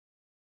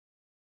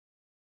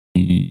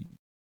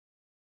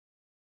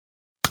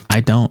 I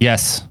don't.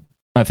 Yes,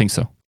 I think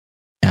so.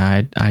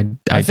 Yeah,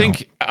 I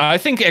think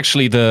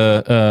actually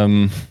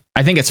the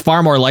I think it's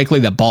far more likely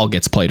that Ball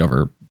gets played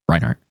over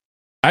Reinhardt.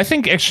 I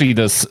think actually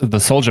the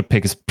soldier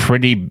pick is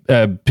pretty.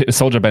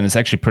 Soldier ban is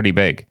actually pretty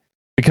big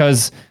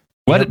because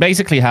what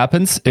basically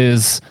happens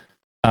is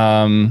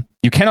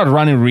you cannot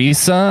run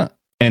Orisa,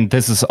 and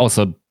this is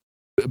also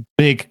a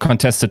big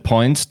contested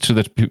point to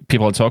the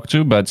people I talk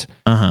to. But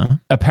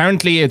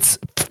apparently, it's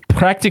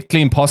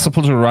practically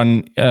impossible to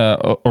run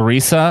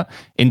Orisa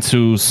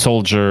into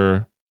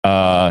soldier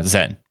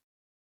Zen.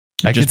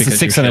 Like it's a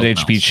 600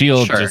 HP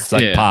shield, just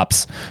like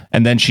pops,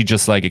 and then she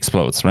just like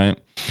explodes, right?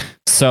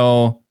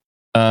 So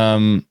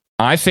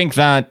I think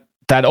that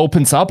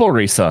opens up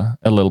Orisa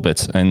a little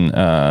bit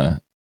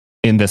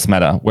in this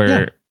meta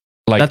where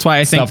like that's why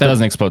I think that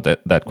doesn't explode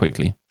that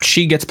quickly.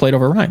 She gets played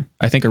over Rein.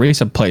 I think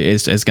Orisa play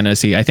is going to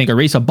see. I think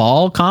Orisa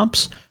ball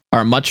comps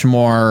are much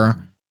more.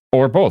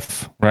 Or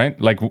both, right?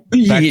 Like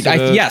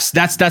yes,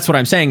 that's what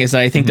I'm saying is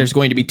that I think there's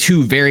going to be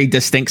two very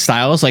distinct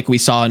styles, like we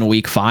saw in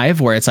week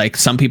 5, where it's like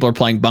some people are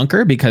playing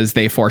bunker because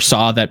they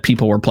foresaw that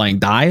people were playing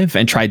dive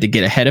and tried to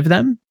get ahead of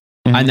them.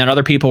 And then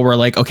other people were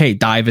like, okay,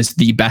 dive is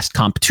the best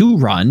comp to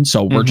run,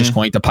 so we're just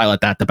going to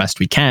pilot that the best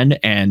we can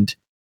and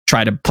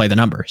try to play the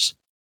numbers.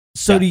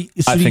 So,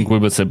 I think we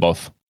would say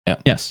both. Yeah.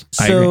 Yes.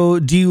 So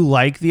do you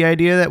like the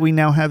idea that we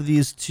now have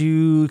these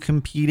two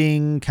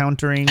competing,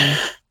 countering?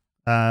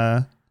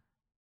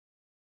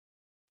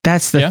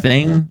 That's the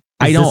thing.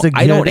 I don't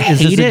hate it. Is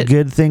this a it.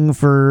 good thing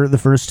for the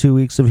first 2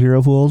 weeks of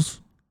hero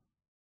pools?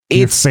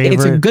 It's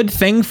a good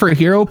thing for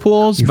hero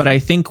pools, but I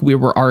think we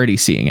were already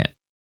seeing it.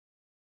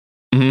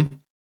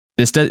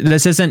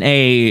 This is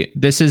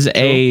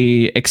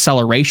a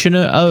acceleration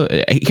of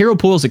hero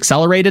pools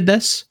accelerated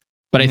this,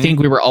 but I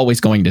think we were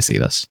always going to see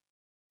this.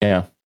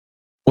 Yeah.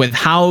 With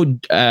how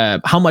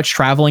much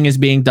traveling is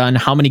being done,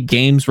 how many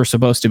games were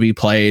supposed to be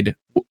played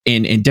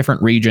in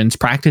different regions,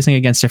 practicing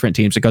against different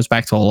teams. It goes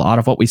back to a lot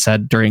of what we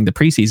said during the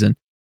preseason.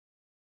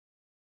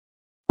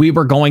 We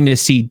were going to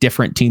see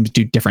different teams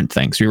do different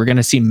things. We were going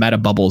to see meta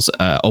bubbles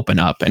open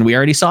up. And we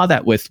already saw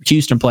that with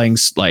Houston playing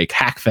like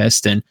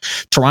Hackfist and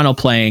Toronto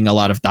playing a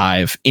lot of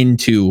dive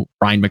into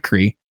Ryan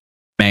McCree,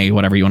 May,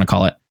 whatever you want to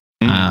call it.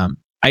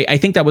 I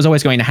think that was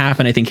always going to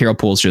happen. I think hero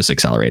pools just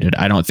accelerated.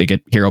 I don't think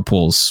hero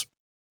pools,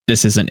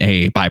 this isn't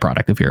a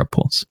byproduct of hero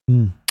pools.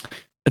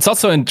 It's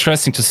also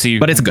interesting to see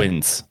who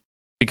wins.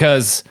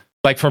 Because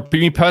like for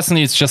me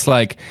personally, it's just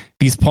like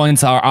these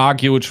points are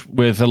argued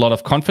with a lot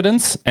of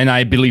confidence, and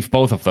I believe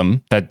both of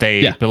them that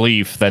they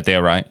believe that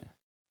they're right.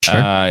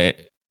 Sure.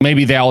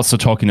 Maybe they're also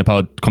talking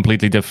about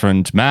completely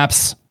different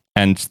maps,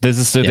 and this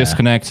is the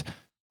disconnect.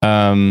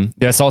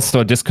 There's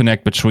also a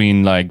disconnect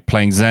between like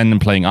playing Zen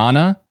and playing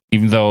Ana,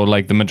 even though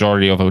like the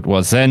majority of it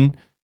was Zen.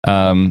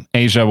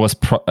 Asia was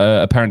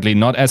apparently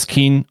not as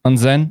keen on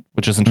Zen,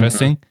 which is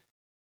interesting.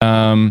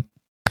 And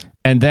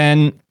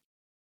then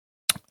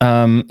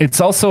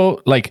it's also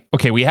like,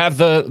 okay, we have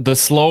the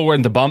slow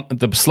and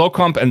the slow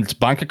comp and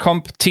bunker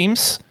comp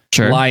teams,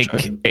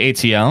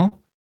 ATL.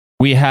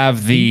 We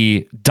have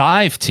the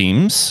dive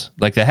teams,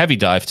 like the heavy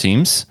dive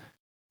teams,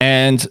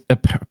 and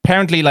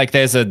apparently like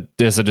there's a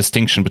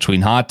distinction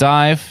between hard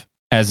dive,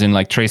 as in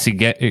like Tracer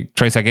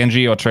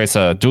Genji or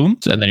Tracer Doom.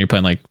 And then you're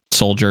playing like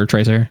Soldier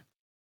Tracer.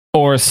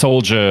 Or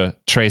Soldier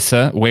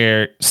Tracer,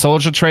 where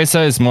Soldier Tracer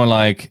is more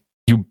like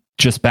you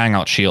just bang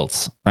out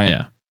shields, right?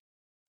 Yeah.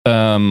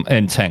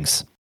 And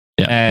tanks.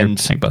 Yeah. And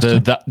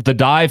the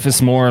dive is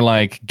more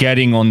like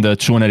getting on the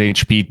 200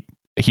 HP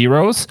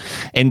heroes.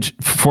 And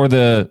for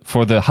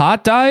the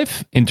hard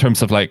dive, in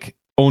terms of like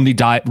only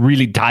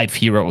really dive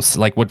heroes,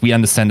 like what we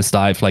understand as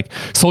dive, like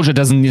Soldier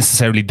doesn't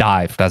necessarily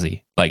dive, does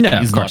he? Like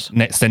he's not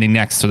standing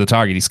next to the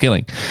target he's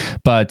killing.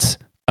 But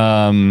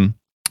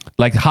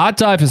like hard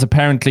dive is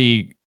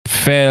apparently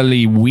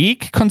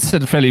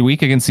considered fairly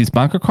weak against these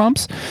bunker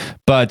comps.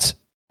 But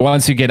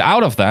once you get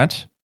out of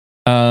that,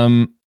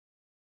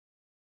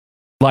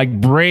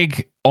 like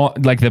break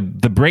on, like the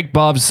break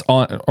buffs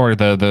on, or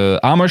the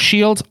armor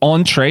shield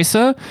on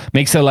Tracer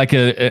makes it like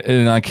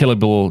an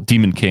unkillable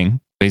Demon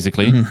King,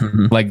 basically,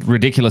 like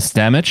ridiculous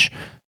damage.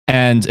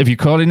 And if you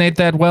coordinate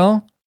that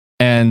well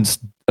and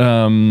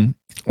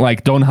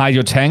like don't hide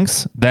your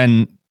tanks,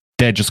 then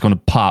they're just gonna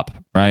pop,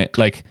 right?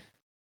 Like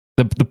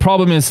the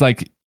problem is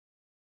like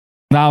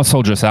now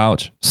Soldier's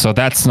out, so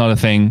that's not a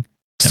thing.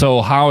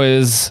 So how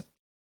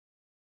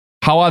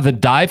are the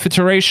dive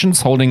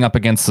iterations holding up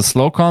against the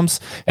slow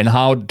comps, and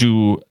how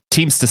do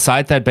teams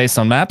decide that based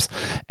on maps?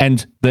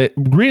 And the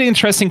really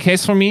interesting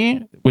case for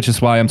me, which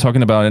is why I'm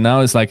talking about it now,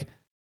 is like,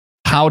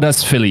 how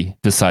does Philly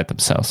decide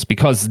themselves?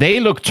 Because they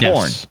look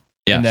torn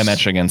in their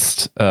match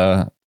against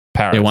Paris.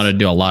 They want to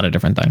do a lot of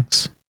different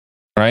things.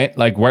 Right?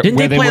 Like Didn't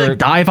they play like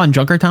dive on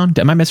Junkertown?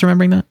 Am I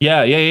misremembering that?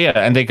 Yeah.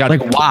 And they got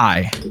like,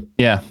 why?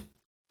 Yeah.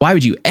 Why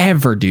would you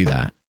ever do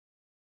that?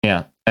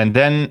 Yeah. And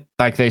then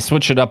like they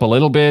switch it up a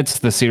little bit.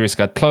 The series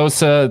got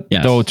closer.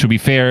 Though to be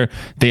fair,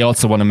 they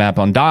also want to map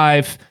on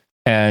dive.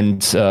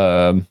 And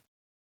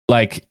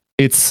like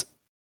it's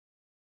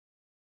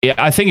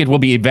I think it will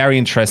be very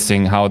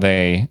interesting how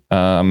they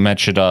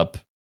match it up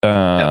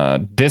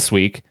this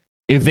week.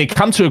 If they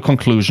come to a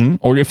conclusion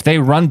or if they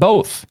run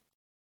both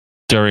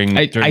during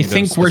I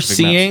think we're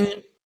seeing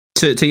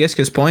to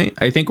Yiska's point,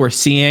 I think we're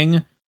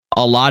seeing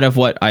a lot of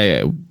what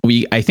I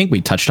think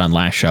we touched on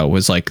last show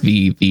was like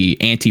the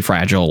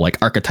anti-fragile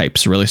like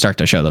archetypes really start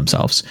to show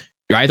themselves.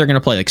 You're either going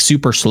to play like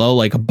super slow,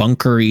 like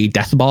bunkery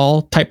death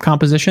ball type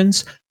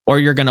compositions, or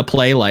you're going to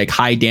play like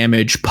high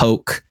damage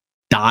poke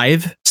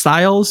dive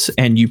styles.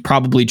 And you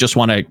probably just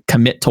want to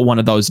commit to one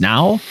of those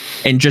now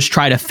and just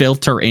try to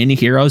filter in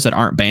heroes that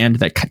aren't banned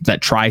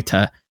that try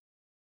to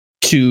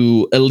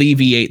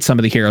alleviate some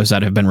of the heroes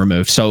that have been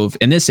removed. So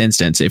in this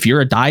instance, if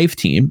you're a dive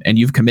team and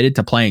you've committed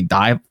to playing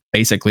dive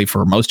basically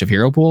for most of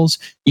hero pools,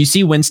 you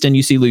see Winston,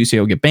 you see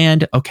Lucio get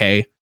banned.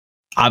 Okay.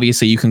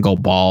 Obviously you can go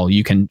ball,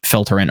 you can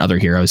filter in other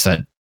heroes that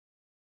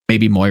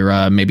maybe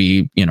Moira,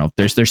 maybe,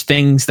 there's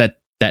things that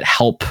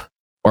help,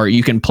 or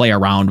you can play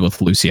around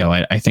with Lucio.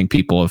 I think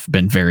people have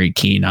been very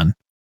keen on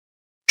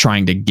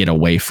trying to get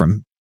away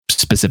from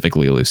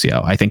specifically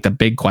Lucio. I think the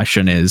big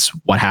question is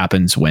what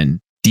happens when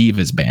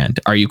D.Va is banned.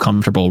 Are you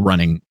comfortable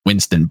running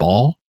Winston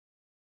ball?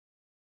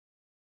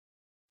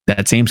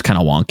 That seems kind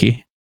of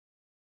wonky.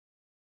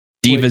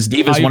 D.Va's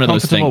one of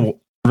those things.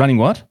 Running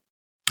what?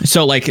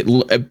 So like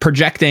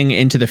projecting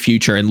into the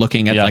future and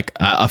looking at like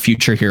a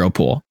future hero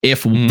pool.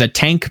 If the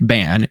tank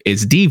ban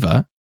is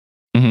D.Va,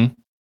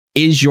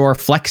 is your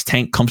flex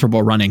tank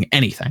comfortable running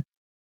anything?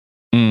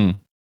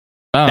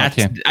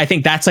 I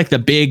think that's like the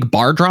big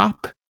bar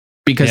drop,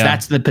 because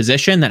that's the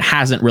position that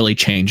hasn't really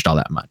changed all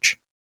that much.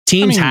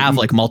 Teams have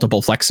like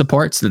multiple flex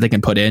supports that they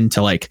can put in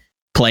to like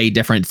play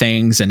different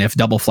things. And if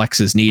double flex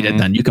is needed,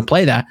 then you can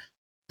play that.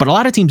 But a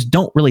lot of teams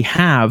don't really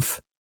have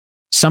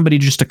somebody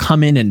just to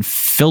come in and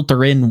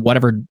filter in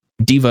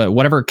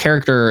whatever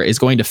character is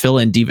going to fill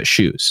in D.Va's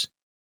shoes.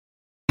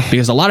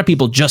 Because a lot of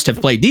people just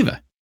have played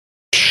D.Va.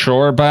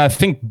 Sure, but I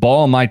think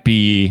ball might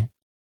be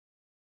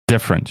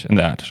different in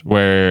that,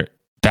 where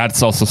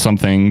that's also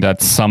something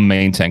that some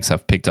main tanks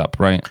have picked up,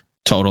 right?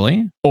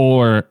 Totally.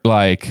 Or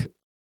like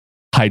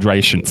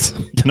hydrations,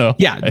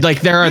 Yeah,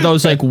 like there are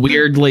those like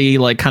weirdly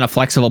like kind of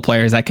flexible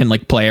players that can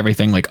like play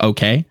everything like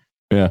okay.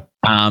 Yeah.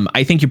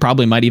 I think you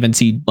probably might even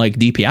see like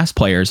DPS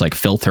players like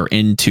filter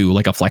into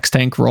like a flex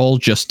tank role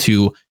just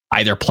to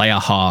either play a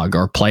hog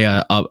or play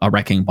a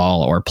wrecking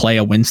ball or play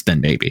a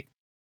Winston maybe.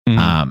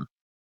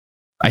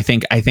 I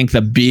think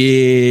the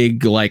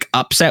big like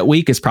upset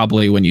week is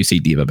probably when you see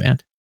D.Va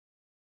banned.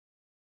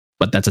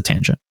 But that's a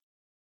tangent.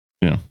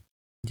 Yeah.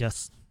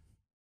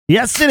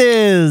 Yes, it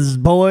is,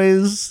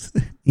 boys.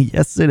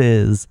 Yes, it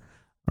is.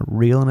 We're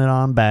reeling it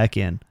on back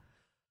in.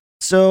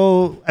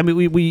 So, I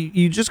mean,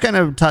 you just kind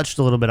of touched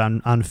a little bit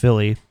on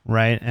Philly,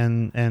 right?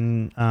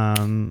 And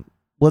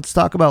let's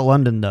talk about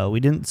London, though. We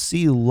didn't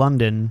see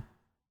London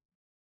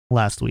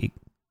last week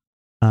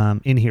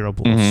in Hero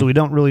Pool, so we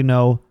don't really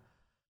know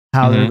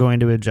how they're going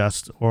to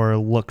adjust or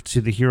look to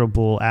the Hero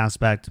Pool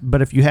aspect.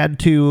 But if you had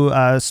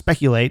to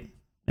speculate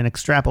and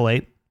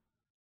extrapolate,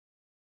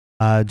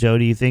 Joe,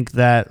 do you think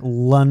that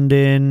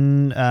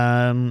London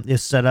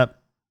is set up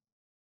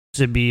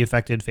to be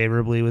affected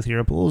favorably with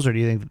hero pools, or do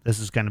you think that this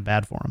is kind of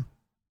bad for them?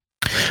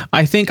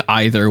 I think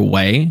either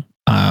way,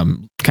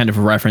 kind of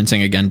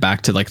referencing again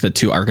back to like the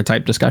two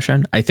archetype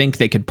discussion, I think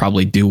they could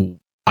probably do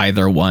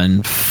either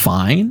one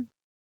fine.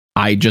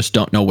 I just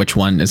don't know which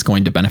one is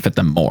going to benefit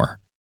them more.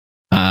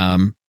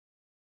 I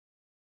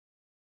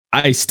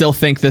still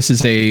think this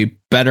is a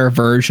better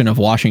version of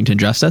Washington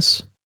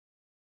Justice.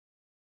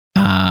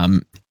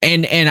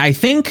 And I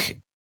think,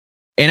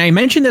 and I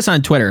mentioned this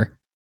on Twitter,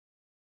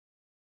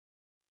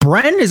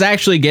 Bren is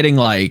actually getting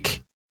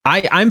like,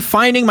 I'm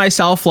finding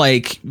myself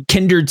like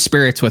kindred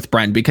spirits with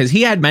Bren, because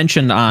he had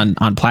mentioned on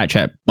Plat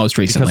Chat most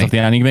recently. Because of the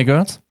anime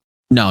girls?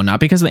 No, not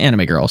because of the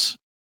anime girls.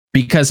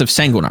 Because of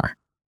Sanguinar.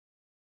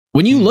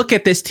 When you look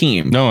at this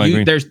team,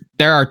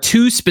 there are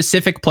two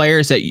specific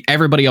players that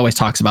everybody always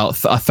talks about.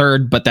 A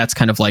third, but that's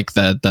kind of like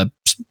the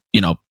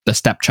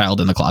stepchild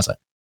in the closet.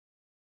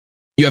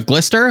 You have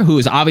Glister, who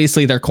is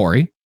obviously their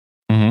Corey.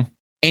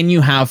 And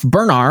you have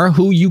Bernard,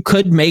 who you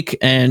could make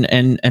an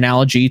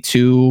analogy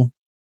to,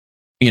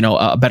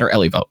 a better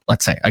Ellie vote,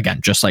 let's say. Again,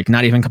 just like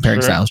not even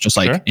comparing styles, just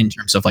like in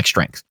terms of like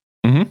strength.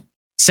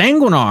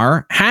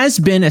 Sanguinar has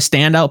been a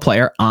standout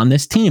player on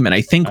this team, and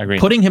I think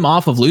putting him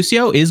off of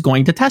Lucio is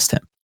going to test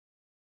him.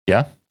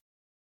 Yeah.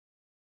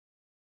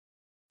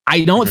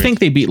 I don't think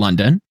they beat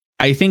London.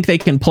 I think they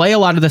can play a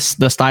lot of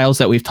the styles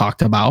that we've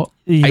talked about.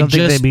 You don't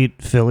think they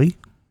beat Philly?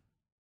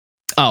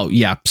 Oh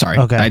yeah, sorry.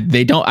 Okay.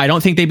 I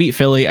don't think they beat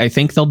Philly. I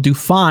think they'll do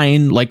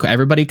fine. Like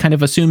everybody kind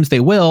of assumes they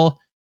will.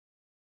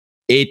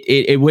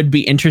 It would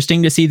be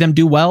interesting to see them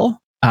do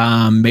well.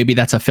 Maybe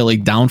that's a Philly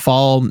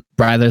downfall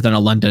rather than a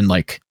London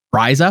like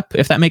rise up,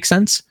 if that makes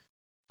sense.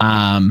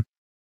 Yeah,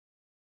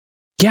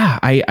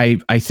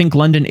 I think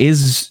London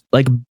is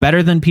like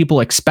better than people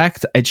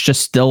expect. It's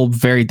just still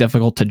very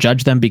difficult to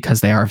judge them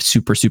because they are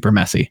super, super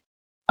messy.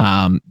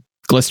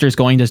 Glister is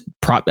going to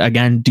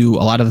again do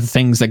a lot of the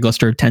things that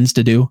Glister tends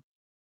to do.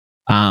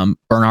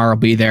 Bernard will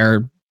be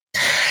there.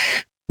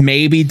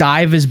 Maybe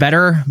Dive is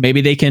better. Maybe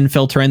they can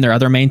filter in their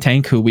other main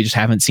tank, who we just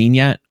haven't seen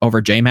yet,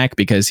 over JMac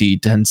because he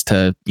tends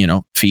to,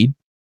 feed.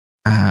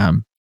 Yeah,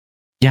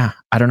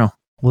 I don't know.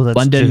 Well, that's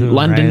London, June,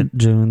 London. Right?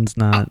 June's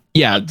not.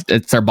 Yeah,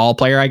 it's their ball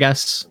player, I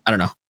guess. I don't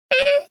know.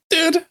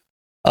 Dude,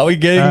 are we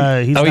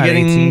getting? He's are we not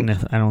getting?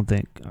 18, I don't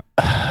think.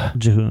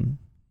 June.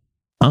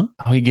 Are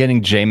we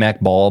getting J-Mac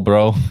ball,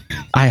 bro?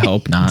 I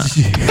hope not.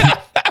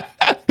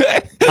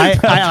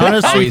 I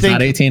honestly he's think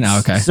not 18. Oh,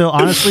 okay. So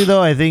honestly,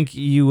 though, I think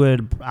you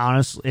would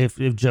honestly, if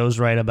Joe's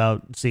right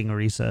about seeing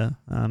Ariza,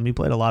 he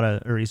played a lot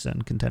of Ariza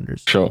in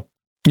Contenders. Sure.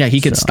 Yeah, he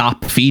could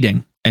stop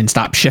feeding and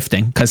stop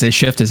shifting because his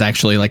shift is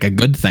actually like a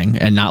good thing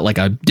and not like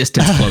a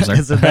distance closer.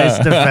 It's a nice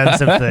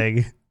defensive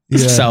thing.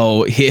 Yeah.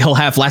 So he'll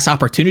have less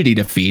opportunity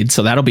to feed.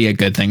 So that'll be a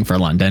good thing for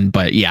London.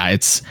 But yeah,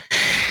 it's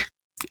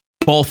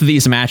both of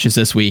these matches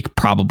this week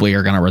probably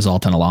are going to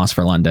result in a loss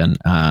for London.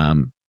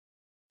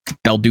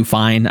 They'll do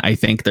fine. I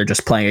think they're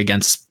just playing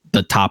against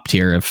the top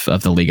tier of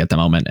the league at the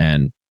moment.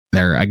 And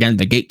they're, again,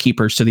 the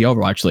gatekeepers to the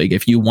Overwatch League.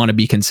 If you want to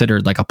be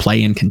considered like a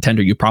play-in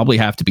contender, you probably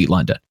have to beat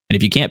London. And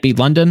if you can't beat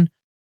London,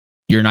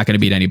 you're not going to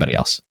beat anybody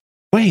else.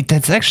 Wait,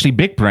 that's actually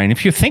big brain.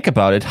 If you think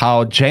about it,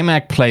 how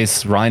J-Mac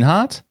plays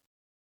Reinhardt,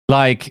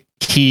 like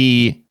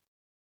he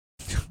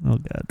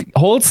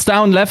holds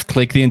down left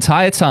click the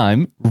entire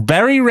time,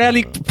 very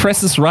rarely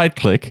presses right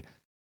click,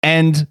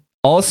 and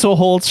also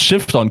holds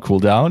shift on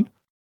cooldown.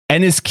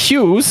 And his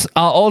Qs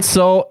are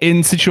also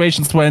in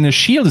situations when a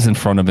shield is in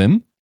front of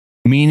him,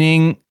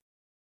 meaning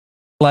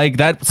like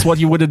that's what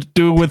you would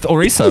do with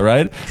Orisa,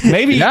 right?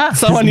 Maybe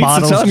someone needs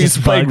to tell me he's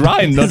playing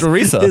Ryan, not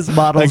Orisa. His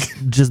model's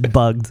just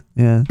bugged.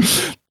 Yeah.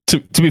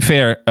 To be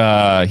fair,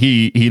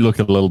 he looked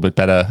a little bit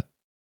better.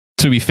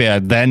 To be fair,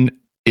 then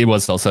it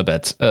was also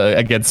bad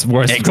against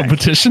worse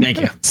competition. Thank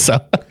you.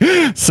 So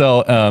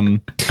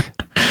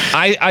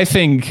I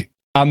think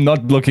I'm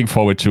not looking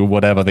forward to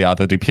whatever the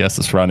other DPS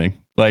is running.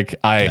 Like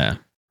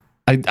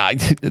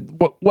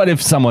what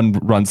if someone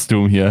runs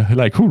Doom here?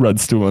 Like who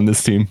runs Doom on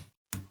this team?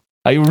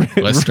 Are you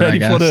Lister, ready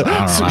for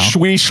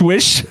the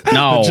swish?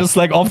 No, just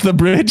like off the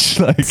bridge.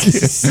 Like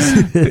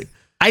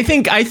I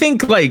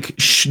think like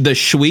the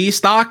Shui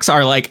stocks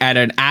are like at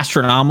an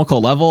astronomical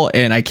level,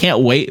 and I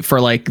can't wait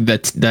for like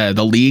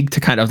the league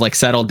to kind of like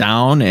settle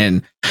down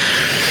and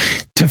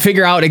to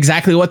figure out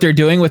exactly what they're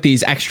doing with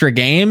these extra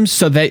games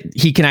so that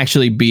he can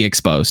actually be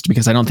exposed,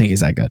 because I don't think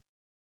he's that good.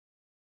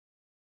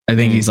 I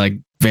think he's like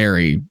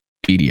very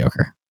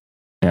mediocre.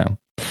 Yeah.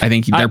 I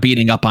think they're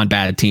beating up on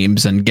bad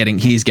teams and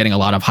he's getting a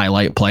lot of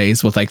highlight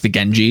plays with like the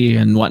Genji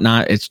and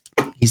whatnot.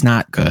 He's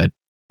not good.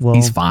 Well,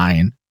 he's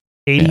fine.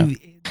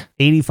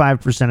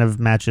 85% of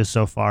matches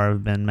so far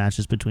have been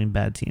matches between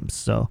bad teams.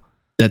 So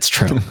that's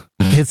true.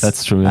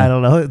 That's true. Yeah. I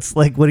don't know. It's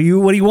like, what do you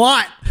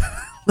want?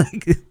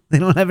 Like they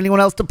don't have anyone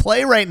else to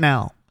play right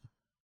now.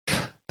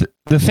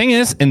 The thing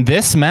is, in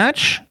this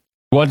match,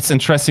 what's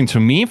interesting to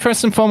me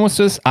first and foremost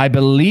is I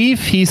believe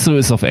Hisu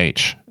is of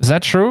age. Is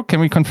that true? Can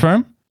we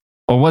confirm?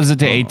 Or was it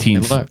the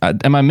 18th?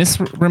 Am I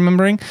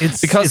misremembering?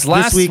 Because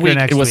last week or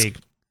next week.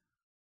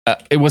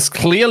 It was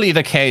clearly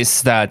the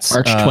case that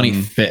March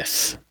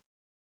 25th.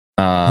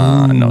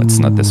 No, it's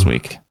not this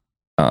week.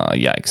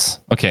 Yikes.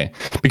 Okay,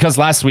 because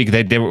last week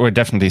they were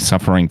definitely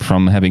suffering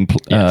from having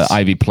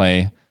Ivy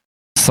play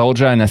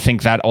Soldier, and I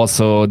think that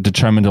also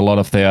determined a lot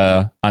of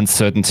their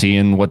uncertainty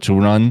in what to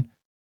run,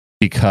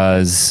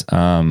 because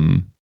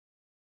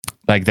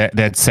like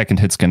that second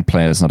hit scan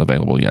player is not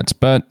available yet.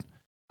 But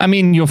I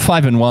mean, you're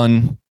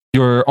 5-1.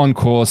 You're on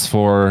course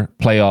for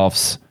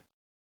playoffs.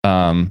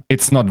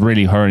 It's not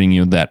really hurting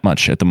you that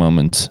much at the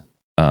moment.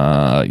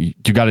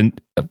 You got a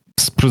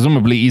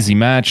presumably easy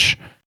match.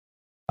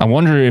 I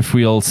wonder if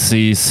we'll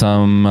see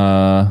some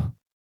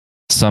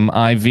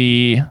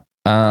Ivy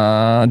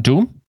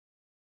Doom,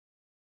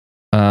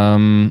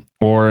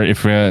 or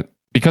if we're,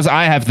 because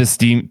I have this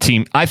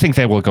team. I think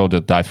they will go the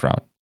dive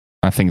route.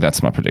 I think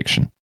that's my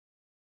prediction.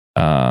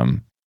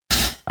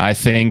 I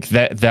think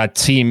that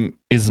team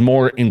is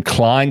more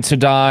inclined to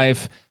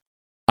dive.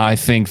 I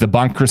think the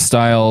bunker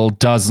style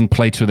doesn't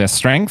play to their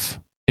strength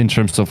in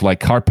terms of like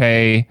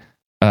Carpe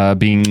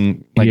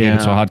being like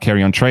able to hard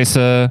carry on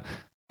Tracer.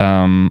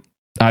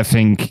 I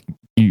think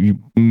you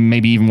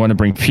maybe even want to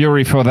bring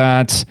Fury for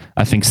that.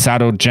 I think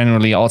Sado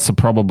generally also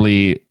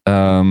probably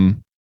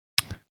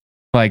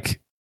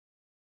like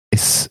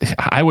is.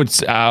 I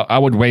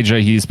would wager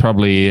he's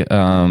probably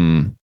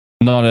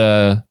not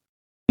a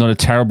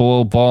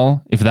terrible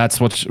ball if that's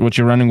what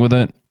you're running with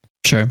it.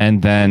 Sure.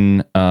 And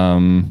then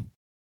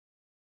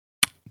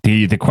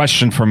the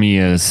question for me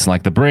is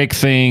like the break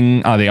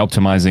thing. Are they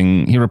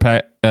optimizing hero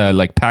pack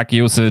pack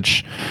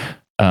usage?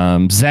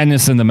 Zen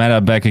is in the meta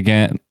back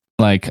again.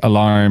 Like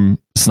Alarm,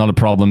 it's not a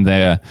problem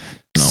there.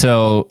 No.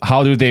 So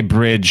how do they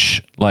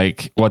bridge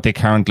like what they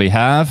currently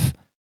have?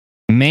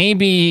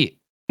 Maybe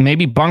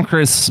Bunker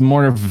is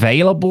more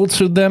available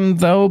to them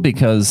though,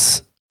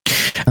 because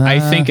I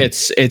think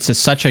it's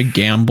such a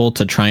gamble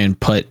to try and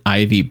put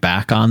Ivy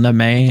back on the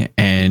Mei,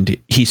 and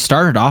he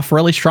started off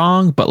really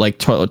strong, but like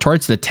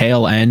towards the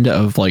tail end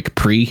of like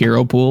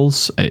pre-hero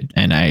pools,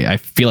 and I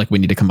feel like we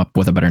need to come up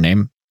with a better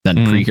name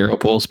than pre-hero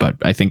pools, but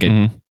I think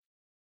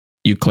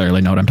you clearly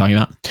know what I'm talking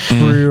about.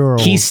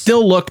 He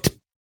still looked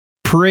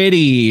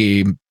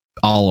pretty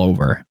all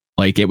over.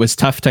 Like it was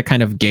tough to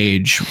kind of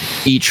gauge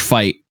each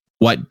fight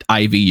what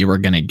IV you were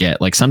going to get.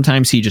 Like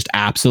sometimes he just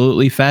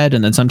absolutely fed,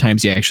 and then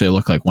sometimes he actually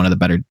looked like one of the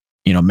better,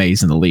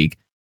 Meis in the league.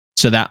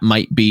 So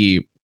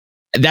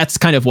that's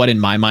kind of what in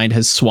my mind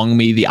has swung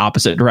me the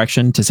opposite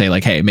direction to say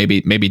like, hey,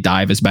 maybe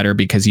Dive is better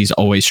because he's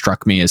always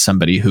struck me as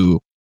somebody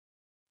who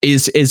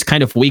is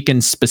kind of weak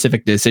in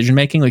specific decision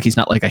making. Like he's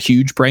not like a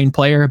huge brain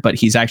player, but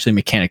he's actually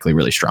mechanically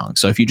really strong.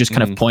 So if you just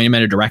kind of point him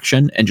in a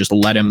direction and just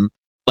let him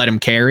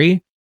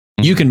carry,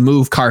 you can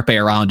move Carpe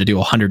around to do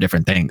 100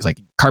 different things. Like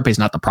Carpe's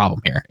not the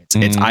problem here.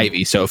 It's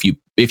Ivy. So if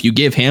you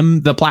give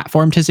him the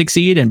platform to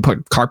succeed and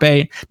put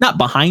Carpe not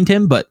behind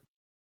him, but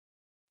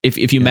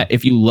if you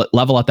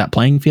level up that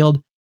playing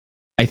field,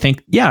 I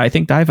think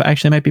Dive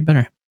actually might be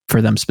better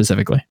for them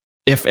specifically.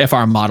 If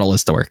our model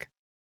is to work.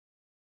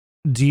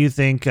 Do you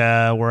think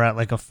we're at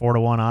like a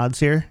 4-1 odds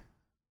here?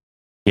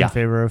 Yeah. In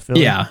favor of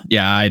Philly? Yeah.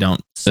 I don't.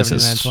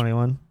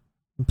 79-21.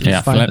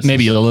 Yeah,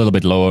 maybe a little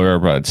bit lower,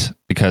 but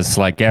because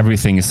like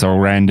everything is so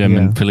random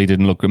and Philly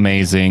didn't look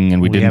amazing and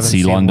we didn't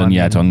see London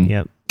yet on.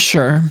 Yep.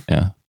 Sure.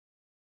 Yeah.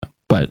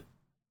 But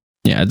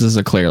yeah, this is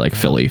a clear like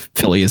Philly.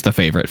 Philly is the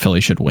favorite.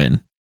 Philly should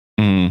win.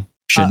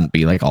 Shouldn't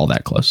be like all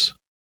that close.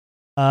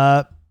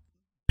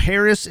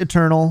 Paris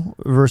Eternal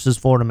versus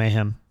Florida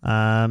Mayhem.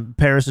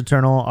 Paris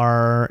Eternal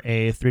are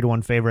a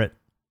 3-1 favorite.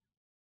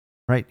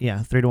 Right? Yeah,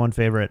 3-1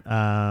 favorite.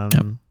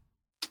 No.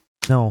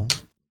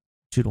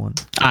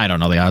 2-1. I don't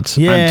know the odds.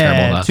 Yeah, I'm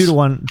terrible at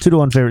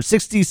 2-1 favorite.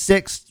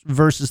 66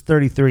 versus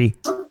 33.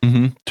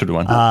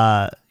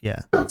 2-1.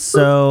 Yeah.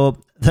 So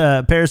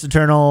the Paris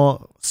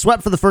Eternal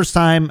swept for the first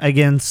time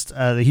against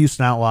the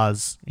Houston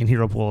Outlaws in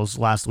Hero Pools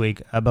last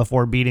week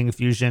before beating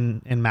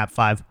Fusion in map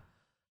 5.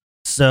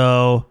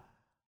 So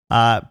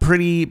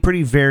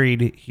pretty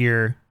varied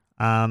here.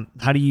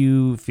 How do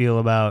you feel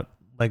about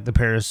like the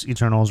Paris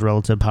Eternals'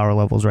 relative power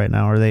levels right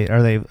now? Are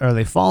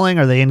they falling?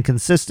 Are they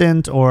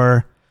inconsistent,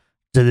 or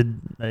did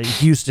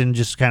Houston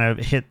just kind of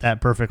hit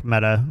that perfect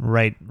meta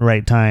right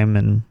time?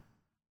 And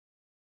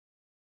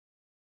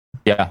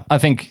yeah, I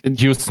think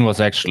Houston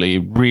was actually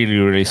really,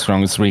 really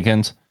strong this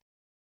weekend.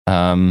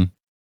 I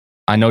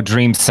know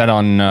Dream said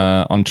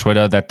on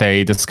Twitter that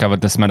they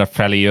discovered this meta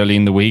fairly early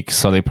in the week,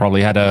 so they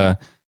probably had a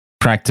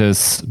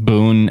practice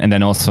boon, and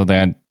then also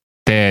that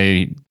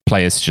their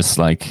players just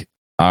like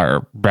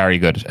are very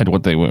good at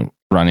what they were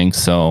running.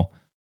 So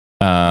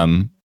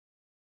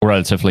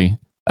relatively.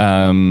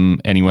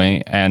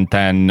 Anyway, and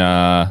then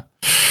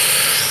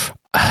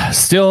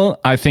still,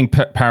 I think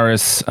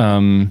Paris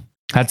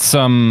had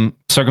some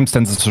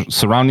circumstances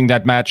surrounding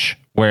that match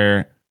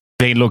where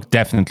they looked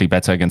definitely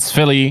better against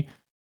Philly,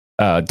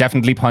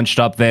 definitely punched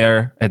up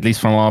there, at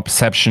least from our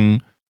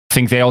perception. I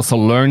think they also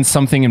learned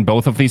something in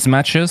both of these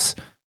matches.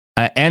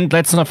 And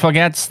let's not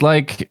forget,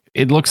 like,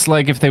 it looks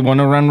like if they want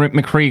to run Rip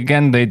McCree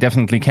again, they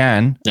definitely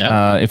can.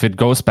 Yeah. If it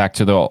goes back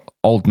to the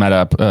old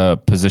meta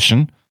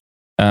position.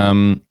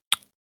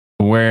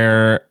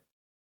 Where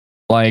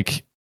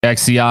like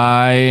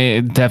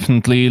XCI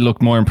definitely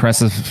looked more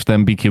impressive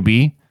than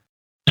BQB.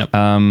 Yep.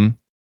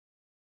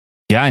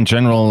 Yeah, in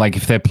general, like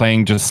if they're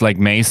playing just like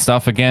May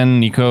stuff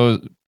again, Nico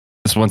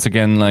is once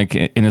again like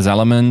in his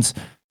element.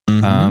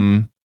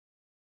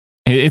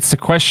 It's a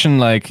question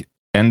like,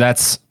 and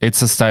it's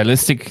a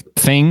stylistic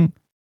thing.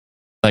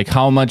 Like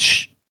how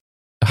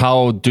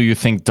do you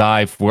think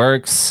Dive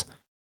works?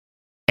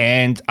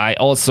 And I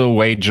also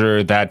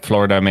wager that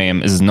Florida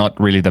Mayhem is not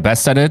really the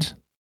best at it.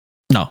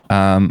 No.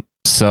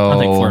 So I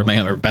think Florida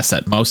Mayhem are best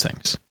at most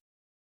things.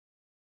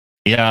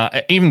 Yeah,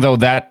 even though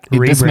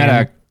this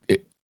meta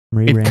it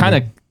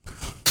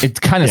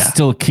kind of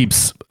still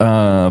keeps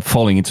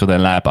falling into their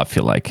lap, I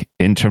feel like,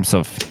 in terms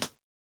of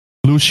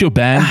Lucio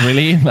band,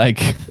 really.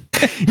 Like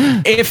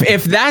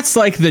if that's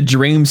like the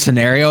dream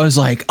scenario, is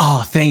like,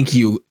 oh, thank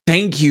you,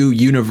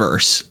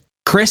 universe.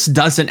 Chris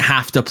doesn't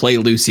have to play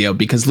Lucio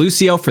because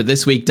Lucio for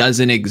this week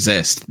doesn't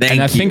exist.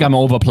 I think I'm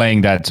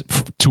overplaying that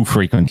too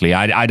frequently.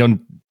 I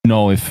don't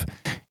know if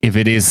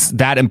it is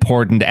that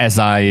important as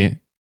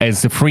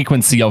the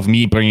frequency of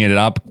me bringing it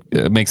up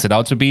makes it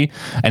out to be.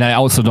 And I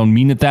also don't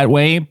mean it that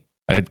way.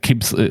 It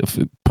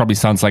probably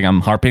sounds like I'm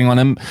harping on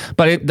him,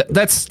 but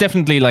that's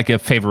definitely like a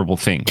favorable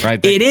thing,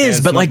 right? It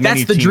is, but like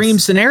that's the dream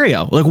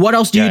scenario. Like what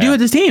else do you do with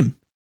this team?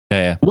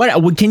 Yeah.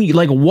 What can you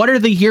like? What are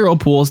the hero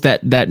pools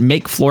that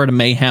make Florida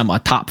Mayhem a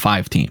top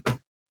 5 team,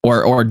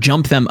 or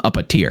jump them up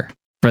a tier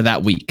for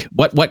that week?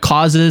 What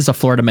causes a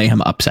Florida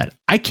Mayhem upset?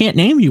 I can't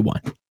name you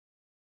one.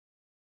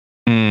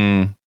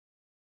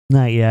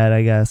 Not yet,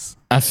 I guess.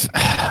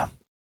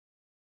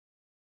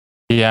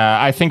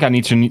 Yeah, I think I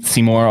need to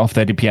see more of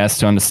their DPS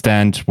to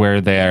understand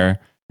where their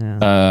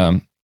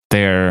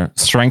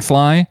strengths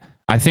lie.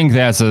 I think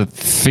there's a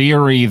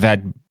theory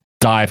that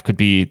Dive could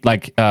be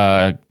like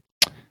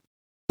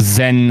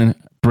Zen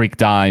Brick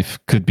Dive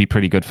could be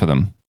pretty good for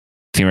them,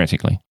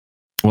 theoretically.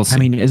 We'll see. I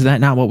mean, is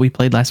that not what we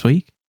played last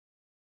week?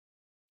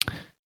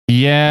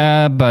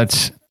 Yeah,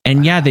 but...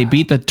 And yeah, they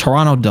beat the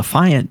Toronto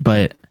Defiant,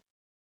 but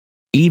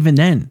even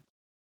then...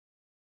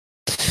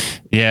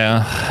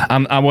 Yeah,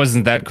 I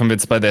wasn't that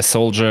convinced by their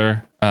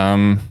soldier.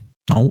 Oh,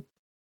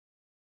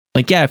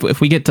 Like, yeah,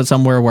 if we get to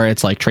somewhere where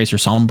it's like Tracer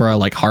Sombra,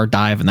 like hard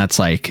dive, and that's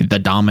like the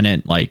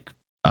dominant like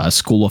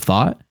school of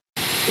thought,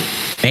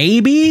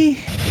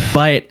 maybe.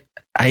 But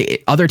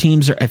other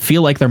teams I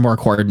feel like they're more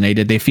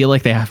coordinated. They feel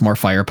like they have more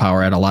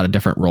firepower at a lot of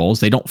different roles.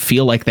 They don't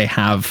feel like they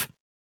have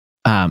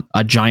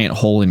a giant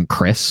hole in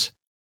Chris.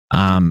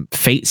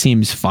 Fate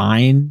seems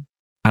fine.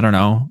 I don't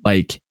know.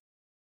 Like,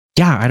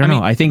 yeah, I don't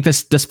know. I think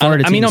this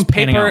Florida team is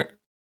panning out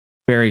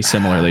very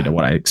similarly to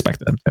what I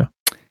expected them to.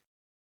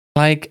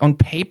 Like on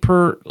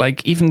paper,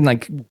 like even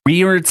like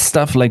weird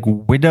stuff like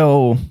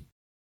Widow.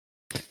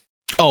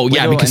 Oh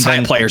yeah, because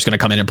that player's going to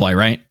come in and play,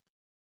 right?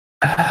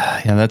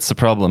 Yeah, that's the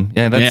problem.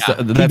 Yeah, that's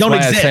why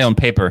I say on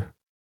paper.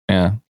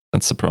 Yeah,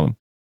 that's the problem.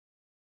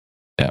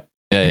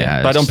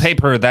 Yeah. But on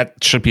paper,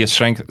 that should be a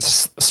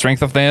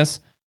strength of theirs.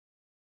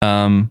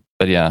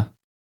 But yeah.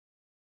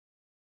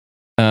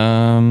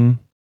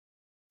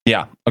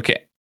 Yeah.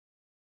 Okay.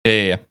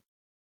 Yeah.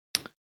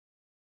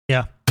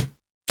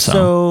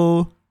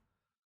 So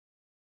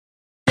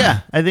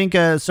yeah, I think.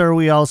 So are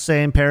we all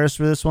saying Paris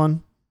for this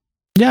one?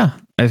 Yeah,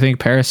 I think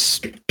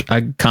Paris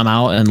come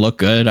out and look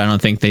good. I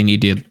don't think they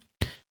need to.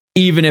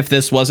 Even if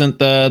this wasn't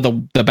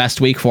the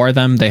best week for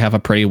them, they have a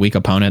pretty weak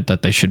opponent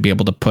that they should be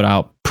able to put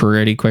out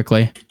pretty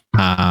quickly.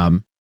 Yeah,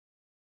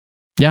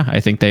 I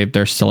think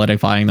they're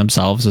solidifying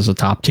themselves as a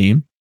top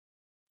team.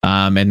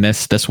 And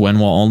this win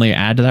will only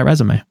add to that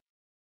resume.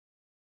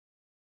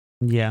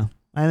 Yeah,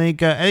 I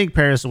think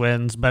Paris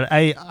wins, but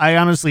I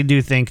honestly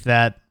do think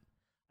that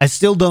I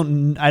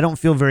don't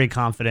feel very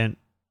confident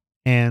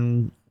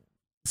in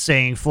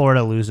saying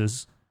Florida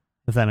loses,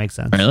 if that makes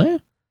sense.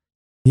 Really?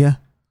 Yeah.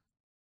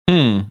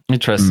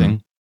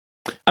 Interesting.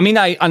 I mean,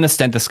 I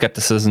understand the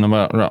skepticism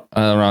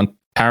around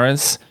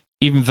Paris,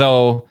 even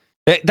though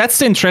that's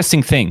the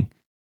interesting thing.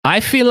 I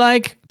feel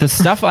like the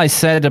stuff I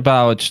said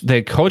about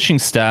the coaching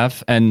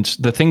staff and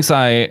the things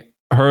I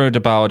heard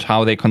about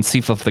how they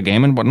conceive of the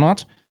game and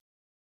whatnot,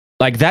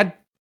 like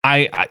that,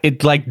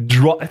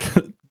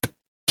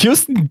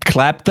 Houston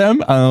clapped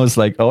them, and I was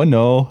like, oh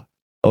no,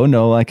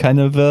 I kind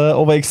of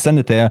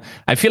overextended there.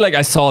 I feel like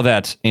I saw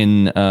that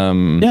in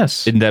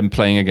them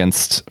playing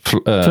against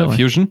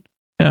Fusion.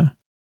 Yeah,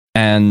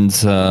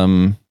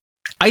 and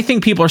I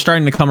think people are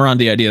starting to come around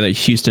the idea that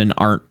Houston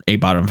aren't a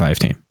bottom 5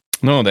 team.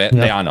 No,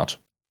 they are not.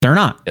 They're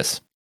not.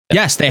 Yes.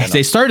 Yes,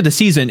 they started the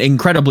season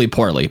incredibly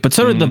poorly, but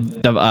so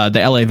did the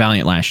LA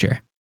Valiant last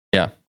year.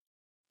 Yeah.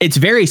 It's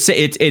very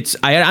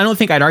I don't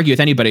think I'd argue with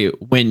anybody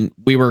when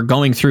we were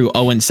going through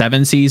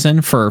 0-7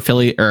 season for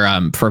Philly or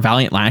for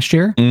Valiant last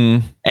year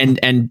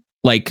and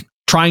like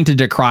trying to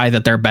decry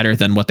that they're better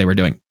than what they were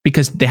doing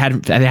because they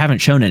haven't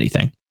shown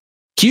anything.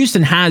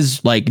 Houston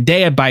has like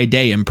day by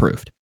day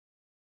improved.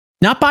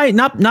 Not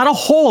a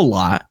whole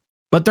lot,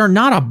 but they're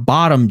not a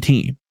bottom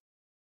team.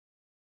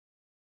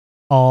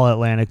 All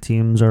Atlantic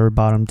teams are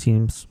bottom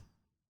teams.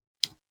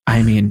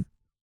 I mean,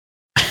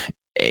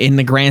 in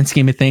the grand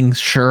scheme of things,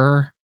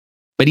 sure.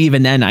 But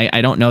even then,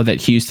 I don't know that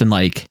Houston,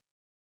 like,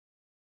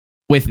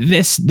 with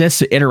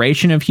this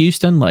iteration of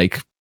Houston, like,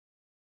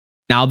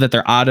 now that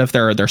they're out of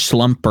their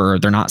slump or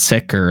they're not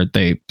sick or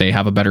they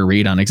have a better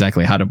read on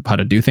exactly how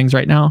to do things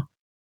right now,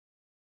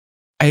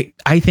 I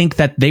think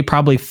that they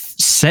probably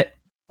sit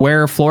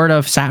where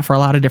Florida sat for a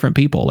lot of different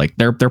people. Like,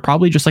 they're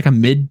probably just like a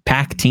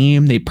mid-pack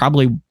team.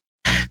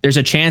 There's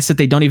a chance that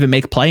they don't even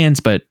make play-ins,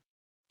 but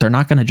they're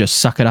not going to just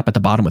suck it up at the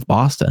bottom with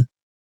Boston.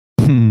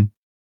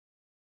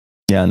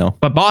 Yeah, no.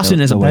 But Boston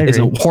is a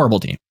horrible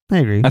team. I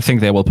agree. I think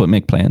they will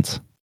make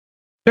plans.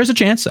 There's a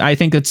chance. I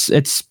think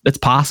it's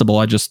possible.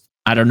 I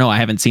don't know. I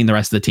haven't seen the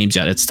rest of the teams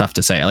yet. It's tough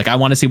to say. Like, I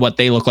want to see what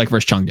they look like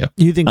versus Chengdu.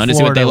 You think I want Florida to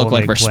see what they look will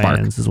like make versus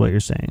plans, Spark? is what you're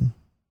saying?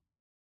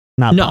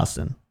 Not No.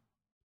 Boston.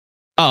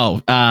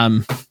 Oh,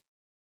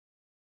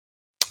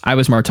 I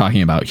was more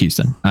talking about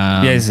Houston.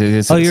 Yes.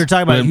 You were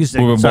talking about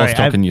Houston. We were Sorry, both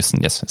talking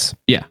Houston. Yes.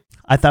 Yeah.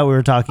 I thought we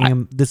were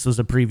talking. This was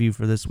a preview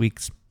for this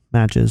week's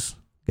matches,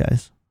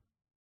 guys.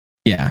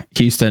 Yeah,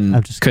 Houston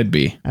I'm just could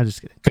be. I'm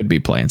just kidding. Could be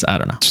plans. I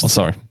don't know. Well,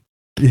 sorry.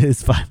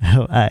 It's fine.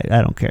 I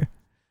don't care.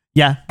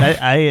 Yeah,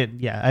 I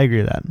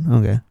agree with that.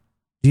 Okay.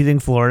 Do you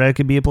think Florida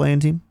could be a playing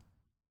team?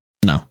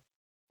 No.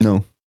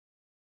 No.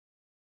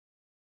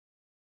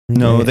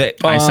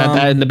 I said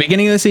that in the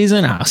beginning of the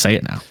season. I'll say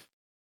it now.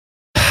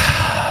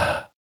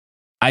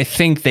 I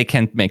think they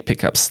can make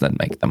pickups that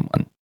make them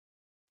one.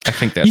 I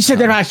think that you said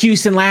that about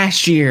Houston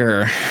last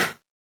year.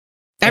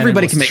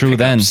 Everybody can make true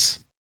pickups.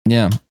 Then.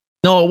 Yeah.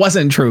 No, it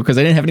wasn't true because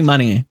I didn't have any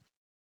money.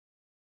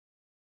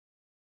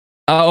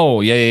 Oh,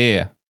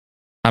 yeah.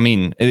 I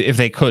mean, if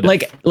they could,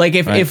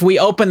 if we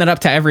open that up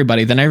to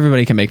everybody, then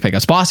everybody can make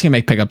pickups. Boston can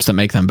make pickups to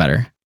make them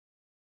better.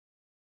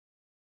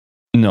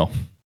 No.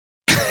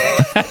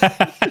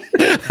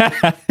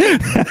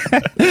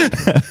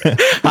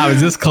 I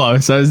was this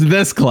close. The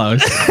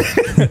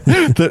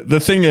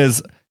thing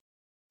is,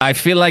 I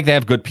feel like they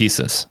have good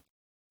pieces.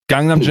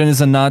 Gangnam Jin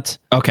is a nut.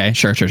 Okay,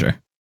 sure.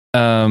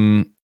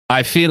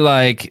 I feel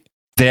like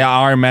there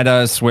are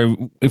metas where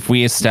if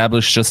we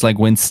establish just like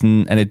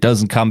Winston and it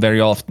doesn't come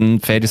very often,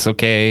 Fade is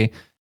okay.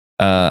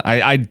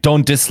 I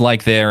don't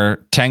dislike their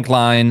tank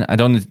line. I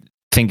don't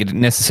think it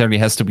necessarily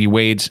has to be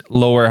weighed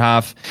lower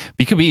half.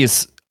 BKB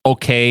is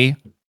okay.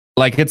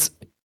 Like it's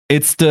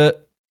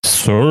the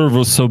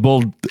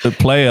serviceable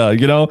player,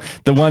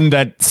 the one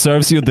that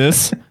serves you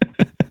this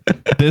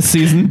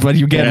season, but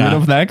you get rid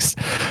of next.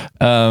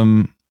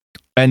 And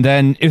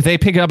then if they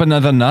pick up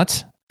another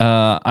nut,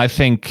 I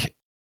think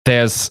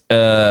there's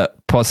a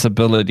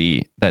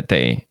possibility that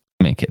they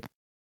make it.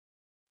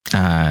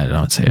 I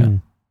don't see it.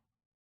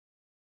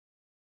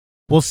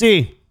 We'll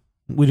see.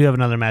 We do have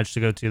another match to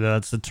go to, though.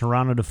 It's the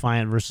Toronto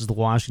Defiant versus the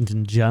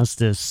Washington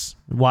Justice.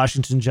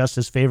 Washington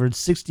Justice favored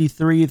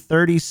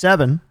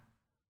 63-37.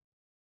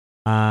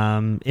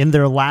 In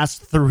their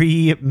last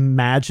 3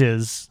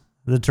 matches,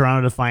 the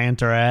Toronto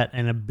Defiant are at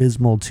an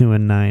abysmal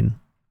 2-9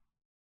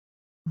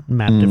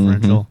 map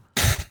differential.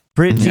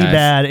 Pretty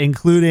bad,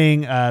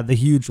 including the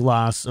huge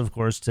loss, of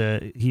course,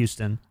 to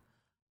Houston.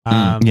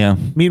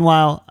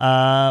 Meanwhile,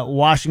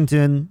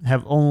 Washington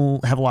have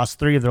lost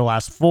 3 of their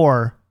last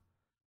 4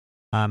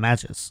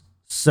 matches.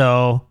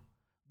 So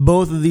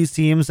both of these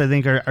teams, I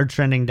think, are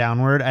trending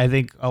downward. I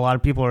think a lot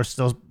of people are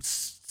still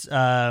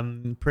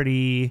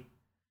pretty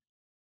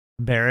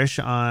bearish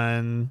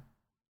on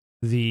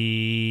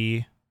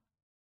the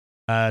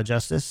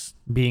Justice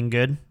being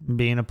good,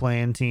 being a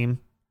play-in team.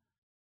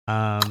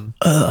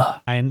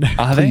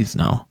 Please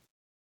no.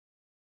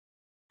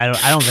 I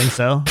don't think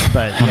so,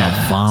 but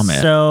yeah.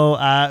 Vomit.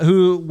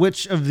 So,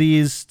 which of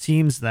these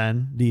teams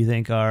then do you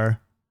think are?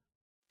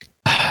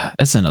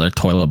 It's another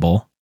toilet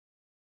bowl.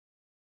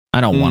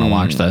 I don't want to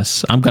watch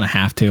this. I'm gonna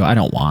have to. I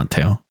don't want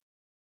to.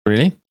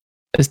 Really?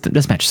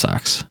 This match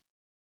sucks.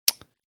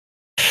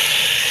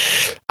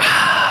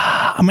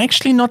 I'm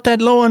actually not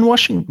that low on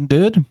Washington,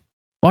 dude.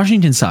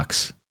 Washington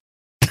sucks.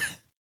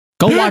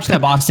 Go watch that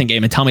Boston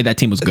game and tell me that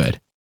team was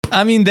good.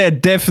 I mean, they're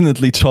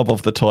definitely top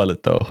of the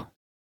toilet, though.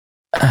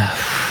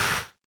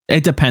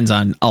 It depends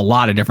on a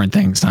lot of different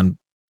things. On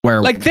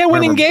where, like, they're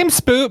winning games,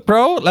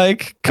 bro.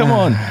 Like, come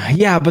on.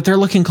 Yeah, but they're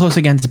looking close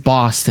against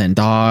Boston,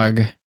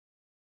 dog.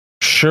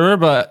 Sure,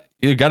 but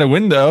you got to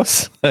win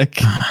those.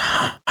 Like,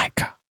 my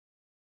God,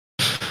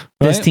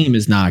 this team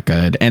is not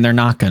good, and they're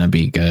not going to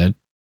be good.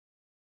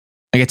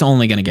 Like, it's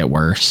only going to get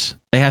worse.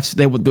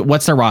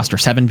 What's their roster?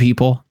 7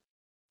 people.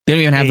 They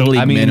don't even have the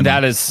league minimum.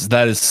 that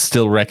is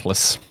still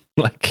reckless.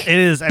 Like, it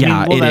is. It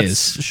is.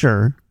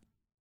 Sure.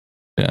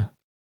 Yeah.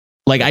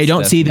 Like, I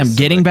don't see them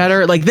getting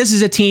better. Like, this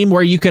is a team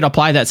where you could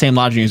apply that same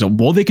logic and say,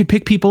 well, they could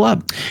pick people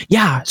up.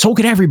 Yeah, so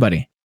could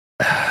everybody.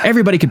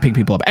 Everybody could pick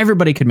people up.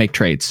 Everybody could make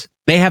trades.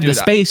 They have the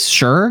space,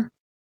 sure.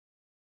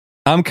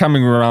 I'm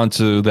coming around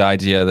to the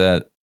idea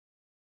that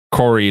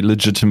Corey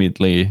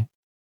legitimately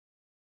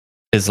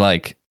is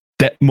like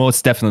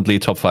most definitely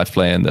top 5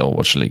 player in the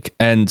Overwatch League,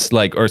 and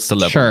like Earth's the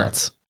level. Sure.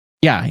 Nuts.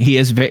 Yeah, he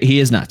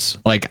is nuts.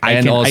 Like,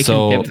 I can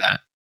give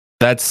that.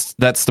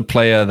 That's the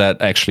player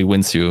that actually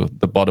wins you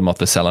the bottom of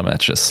the cellar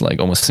matches, like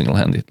almost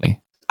single-handedly.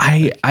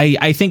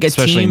 I think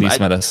especially in these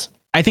metas.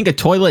 I think a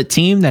toilet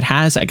team that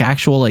has like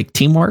actual like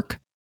teamwork,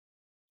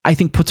 I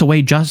think puts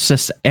away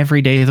Justice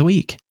every day of the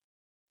week.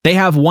 They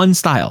have one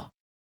style.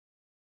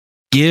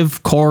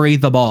 Give Corey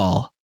the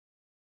ball.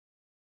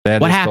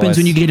 What happens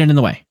when you get in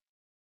the way?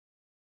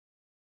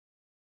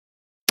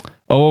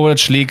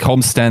 Overwatch League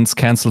homestands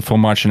canceled for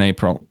March and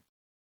April.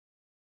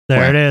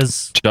 It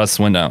is. Just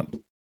went out.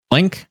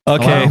 Link?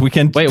 Okay, we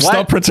can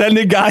stop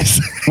pretending, guys.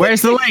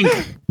 Where's the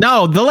link?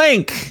 No, the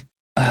link.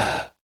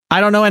 I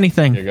don't know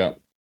anything. Here you go.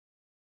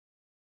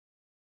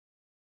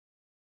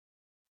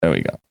 There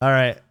we go. All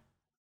right.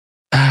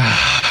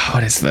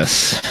 What is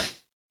this?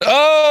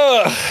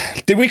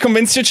 Oh, did we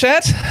convince you,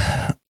 chat?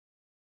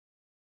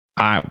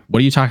 What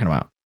are you talking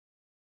about?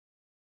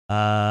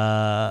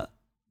 The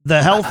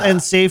health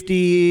and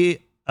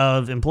safety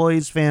of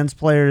employees, fans,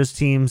 players,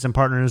 teams, and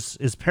partners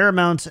is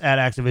paramount at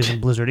Activision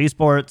Blizzard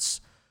Esports.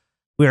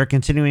 We are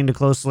continuing to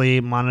closely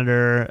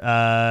monitor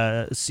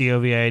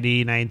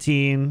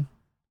COVID-19,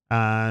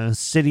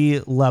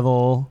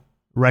 city-level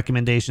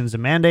recommendations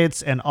and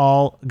mandates, and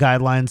all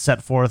guidelines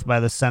set forth by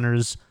the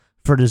Centers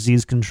for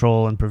Disease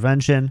Control and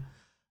Prevention.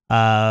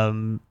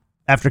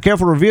 After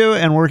careful review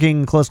and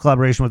working in close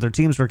collaboration with their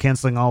teams, we're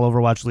canceling all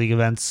Overwatch League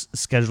events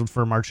scheduled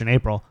for March and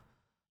April.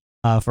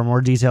 For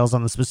more details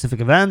on the specific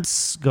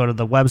events, go to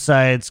the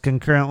websites.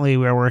 Concurrently,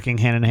 we are working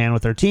hand-in-hand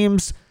with our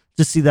teams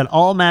to see that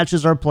all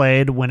matches are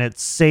played when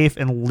it's safe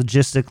and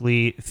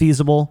logistically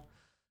feasible,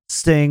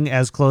 staying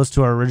as close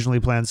to our originally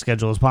planned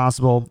schedule as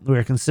possible. We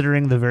are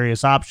considering the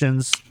various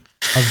options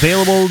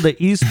available to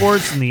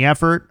esports in the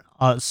effort,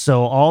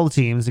 so all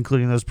teams,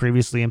 including those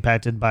previously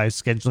impacted by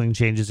scheduling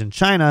changes in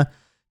China,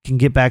 can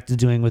get back to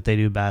doing what they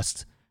do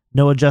best.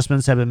 No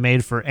adjustments have been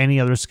made for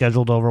any other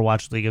scheduled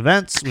Overwatch League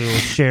events. We will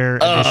share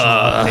additional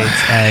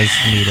updates as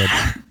needed.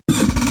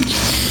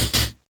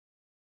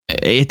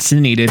 It's a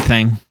needed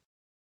thing.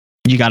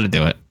 You got to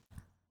do it.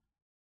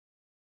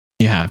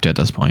 You have to at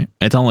this point.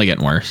 It's only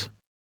getting worse.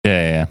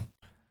 Yeah.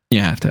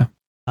 You have to.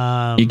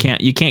 You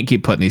can't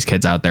keep putting these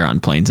kids out there on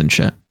planes and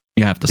shit.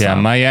 You have to stop.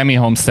 Yeah, Miami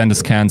homestand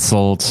is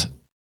canceled.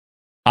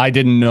 I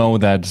didn't know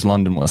that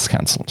London was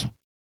cancelled.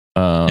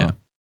 Yeah.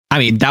 I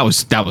mean, that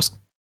was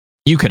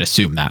you could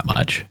assume that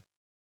much.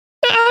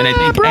 And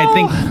I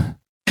think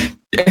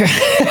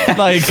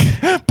like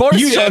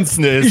Boris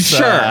Johnson is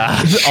sure.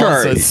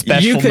 also a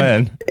special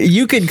man.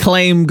 You could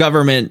claim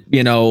government,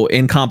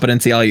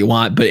 incompetency all you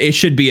want, but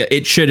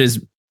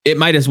it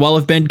might as well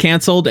have been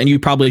canceled, and you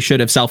probably should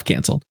have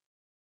self-canceled.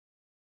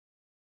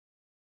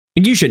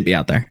 You shouldn't be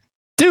out there.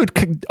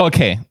 Dude,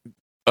 okay.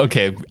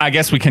 I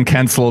guess we can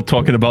cancel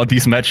talking about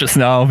these matches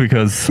now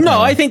because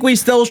I think we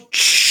still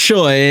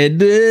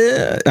should.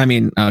 I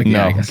mean, no.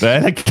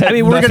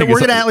 We're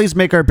gonna at least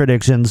make our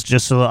predictions,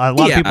 just so a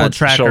lot of people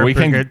track our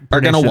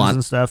predictions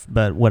and stuff.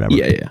 But whatever.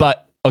 Yeah.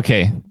 But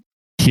okay,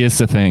 here's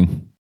the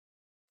thing: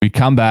 we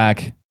come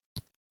back,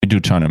 we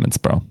do tournaments,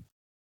 bro.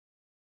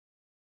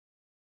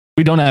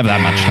 We don't have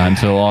that much time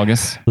till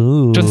August.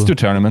 Ooh. Just do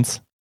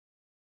tournaments.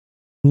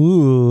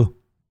 Ooh.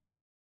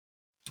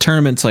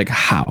 Tournaments like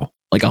how?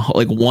 Like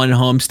one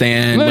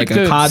homestand, like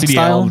a COD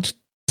style?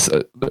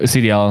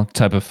 CDL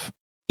type of.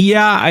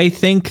 Yeah, I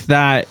think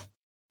that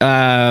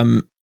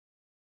that's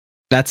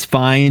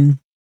fine.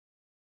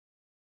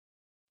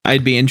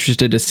 I'd be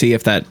interested to see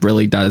if that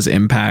really does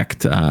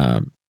impact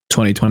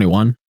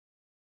 2021.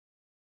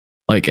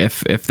 Like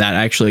if that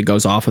actually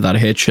goes off without a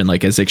hitch and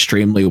like is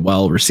extremely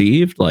well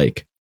received,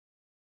 like.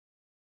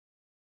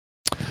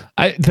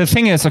 The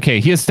thing is, okay,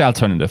 here's the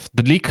alternative.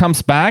 The league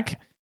comes back.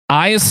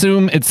 I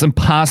assume it's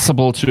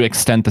impossible to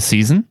extend the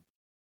season.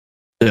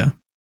 Yeah.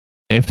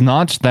 If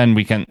not, then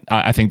we can.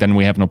 I think then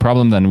we have no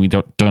problem. Then we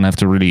don't have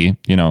to really,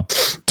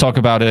 talk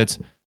about it.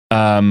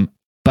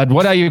 But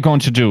what are you going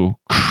to do?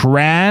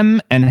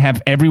 Cram and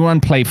have everyone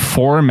play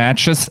 4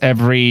 matches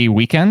every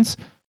weekend,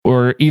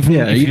 or even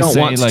if you don't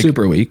say, want like,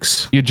 super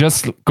weeks. You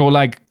just go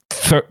like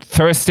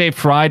Thursday,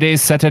 Friday,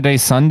 Saturday,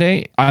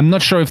 Sunday. I'm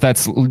not sure if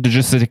that's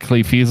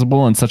logistically feasible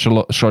on such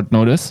a short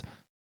notice,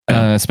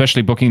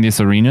 especially booking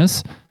these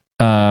arenas.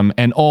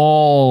 And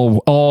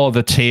all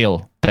the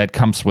tail that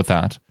comes with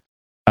that.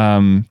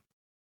 I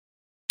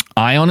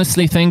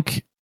honestly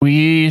think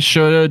we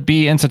should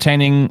be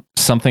entertaining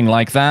something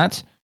like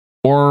that,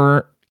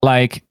 or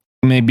like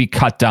maybe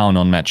cut down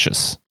on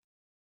matches.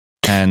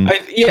 And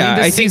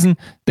this season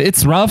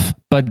it's rough,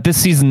 but this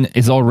season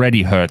is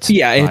already hurt.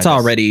 Yeah, it's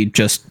already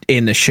just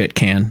in the shit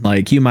can.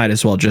 Like you might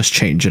as well just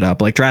change it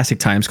up. Like drastic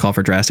times call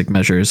for drastic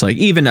measures. Like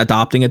even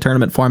adopting a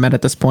tournament format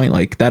at this point,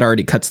 like that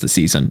already cuts the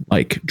season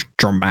like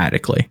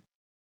dramatically.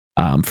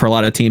 For a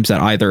lot of teams that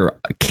either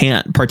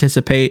can't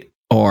participate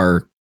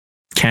or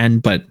can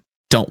but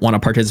don't want to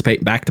participate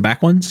in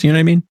back-to-back ones. You know what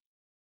I mean?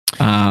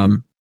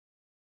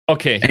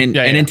 Okay.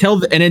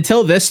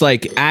 Until this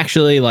like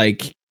actually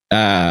like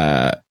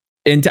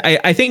and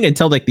I think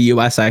until like the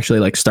US actually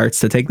like starts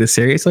to take this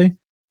seriously,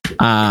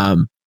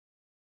 it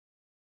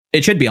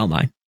should be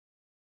online.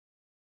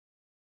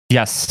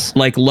 Yes,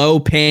 like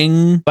low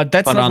ping, but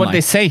that's not online. What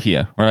they say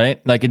here,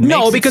 right? Like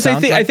because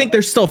I think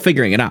they're still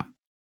figuring it out.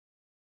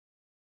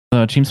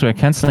 Teams were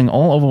canceling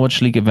all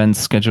Overwatch League events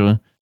schedule.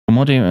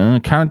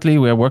 Currently,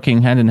 we are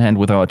working hand in hand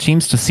with our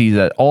teams to see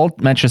that all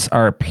matches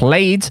are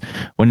played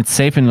when it's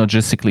safe and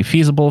logistically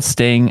feasible,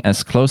 staying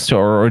as close to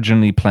our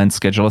originally planned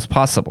schedule as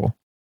possible.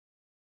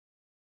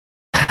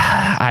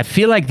 I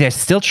feel like they're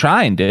still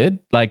trying, dude.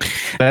 Like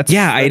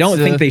I don't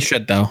think they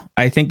should though.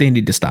 I think they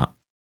need to stop.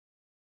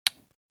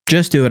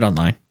 Just do it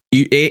online.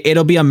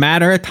 It'll be a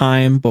matter of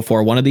time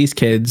before one of these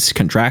kids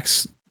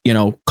contracts,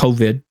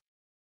 COVID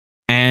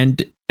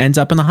and ends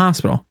up in the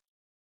hospital.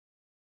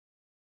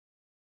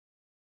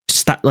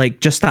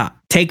 Just stop.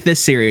 Take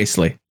this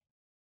seriously.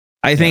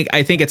 I think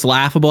it's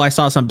laughable. I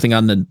saw something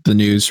on the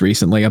news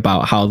recently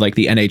about how like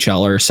the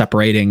NHL are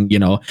separating,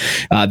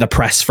 the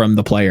press from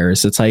the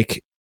players. It's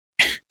like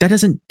that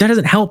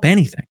doesn't help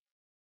anything.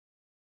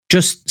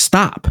 Just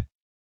stop.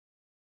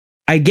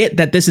 I get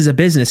that this is a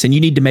business and you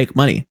need to make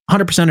money.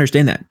 100%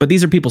 understand that. But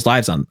these are people's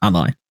lives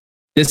online.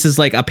 This is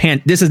like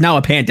this is now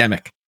a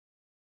pandemic.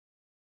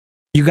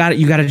 You got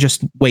to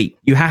just wait.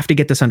 You have to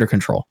get this under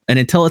control. And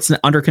until it's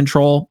under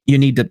control, you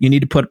need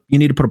to put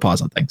a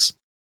pause on things.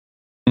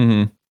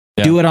 Mm-hmm.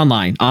 Yeah. Do it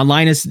online.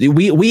 Online is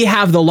we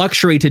have the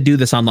luxury to do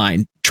this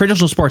online.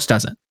 Traditional sports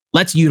doesn't.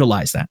 Let's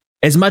utilize that.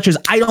 As much as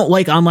I don't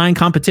like online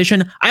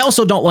competition, I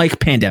also don't like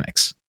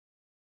pandemics.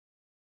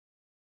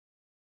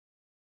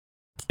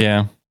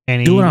 Yeah.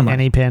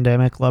 Any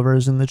pandemic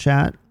lovers in the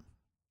chat?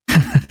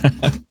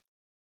 I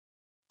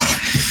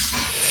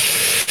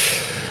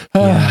don't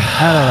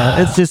know.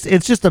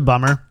 It's just a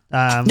bummer.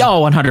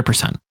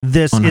 100%.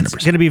 It's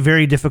going to be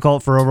very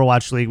difficult for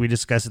Overwatch League. We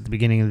discussed at the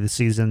beginning of the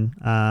season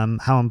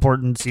how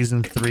important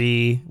season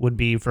 3 would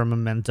be for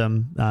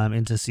momentum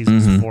into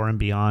seasons 4 and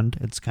beyond.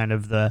 It's kind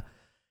of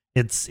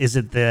is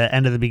it the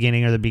end of the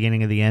beginning or the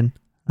beginning of the end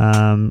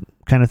kind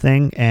of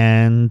thing,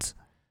 and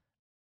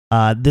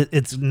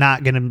it's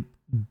not going to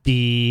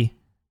be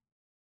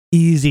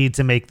easy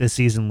to make this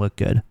season look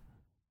good.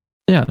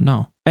 Yeah,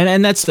 no,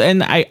 and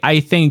I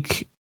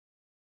think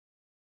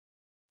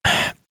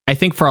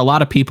for a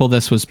lot of people,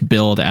 this was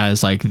billed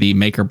as like the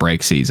make or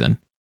break season.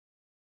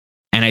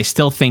 And I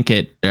still think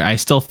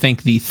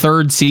the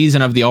third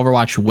season of the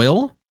Overwatch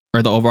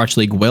the Overwatch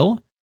League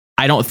will.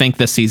 I don't think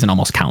this season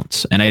almost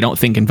counts. And I don't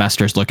think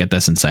investors look at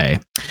this and say,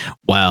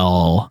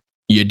 well,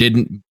 you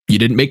didn't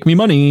make me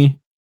money.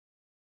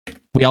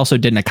 We also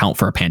didn't account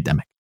for a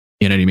pandemic.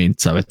 You know what I mean?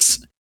 So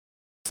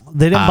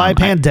they didn't buy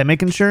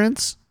pandemic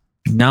insurance.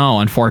 No,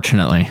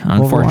 unfortunately,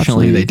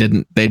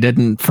 they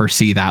didn't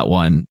foresee that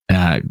one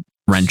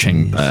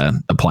wrenching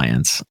the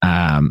plans.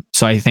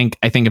 So I think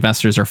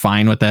investors are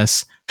fine with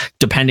this,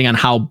 depending on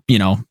how,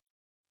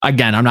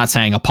 again, I'm not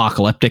saying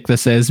apocalyptic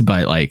this is,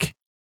 but like,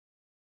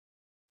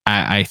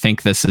 I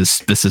think this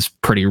is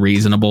pretty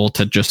reasonable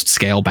to just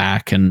scale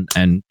back and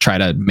try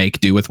to make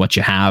do with what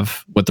you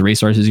have, with the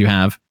resources you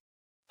have,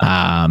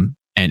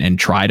 and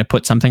try to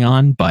put something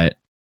on. But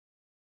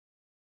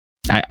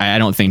I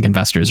don't think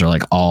investors are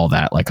like all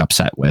that like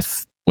upset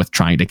with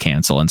trying to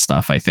cancel and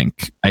stuff. I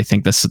think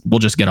this, we'll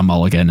just get a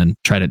mulligan and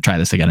try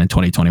this again in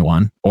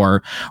 2021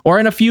 or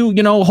in a few,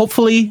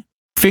 hopefully,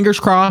 fingers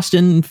crossed,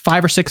 in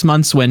 5 or 6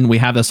 months when we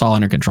have this all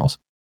under controls.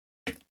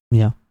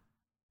 Yeah.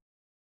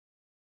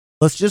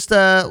 Let's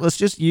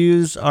just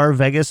use our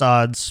Vegas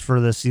odds for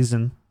the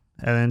season,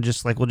 and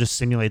then we'll just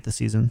simulate the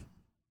season.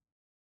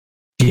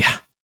 Yeah,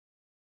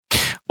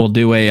 we'll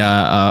do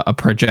a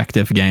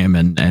projective game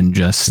and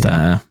just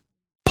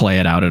play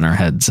it out in our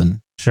heads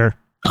and sure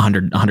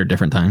 100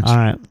 different times. All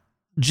right,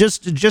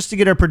 just to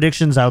get our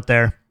predictions out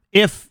there.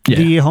 If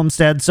the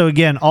homestand, so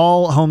again,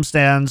 all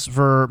homestands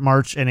for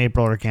March and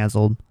April are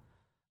canceled.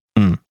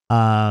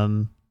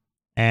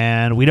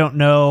 And we don't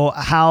know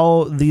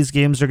how these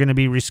games are going to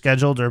be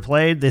rescheduled or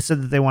played. They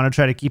said that they want to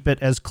try to keep it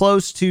as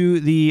close to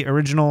the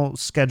original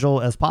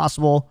schedule as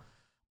possible.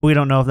 We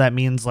don't know if that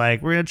means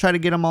like we're going to try to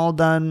get them all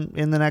done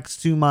in the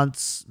next 2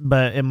 months,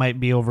 but it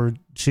might be over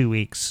 2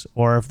 weeks.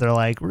 Or if they're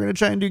like, we're going to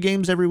try and do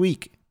games every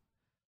week.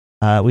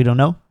 We don't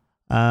know.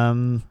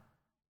 So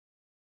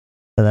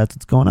that's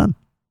what's going on.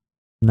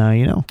 Now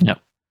you know.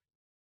 Yep.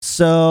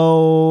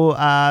 So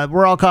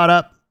we're all caught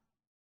up.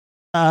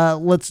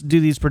 Let's do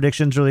these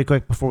predictions really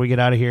quick before we get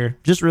out of here.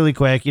 Just really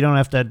quick. You don't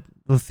have to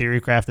theory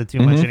craft it too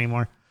much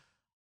anymore.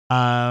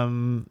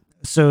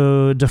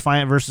 So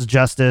Defiant versus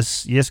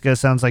Justice. Yiska,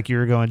 sounds like you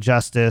were going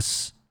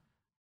Justice.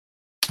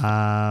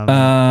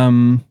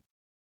 Yeah.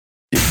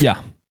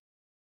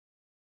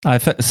 I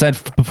said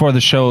before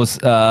the shows,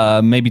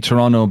 maybe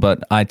Toronto,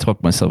 but I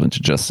talked myself into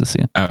Justice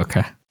here. Oh,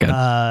 okay,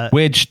 good.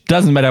 Which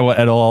doesn't matter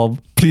at all.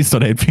 Please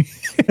don't hate me.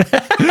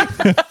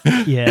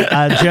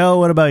 Yeah. Joe,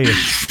 what about you?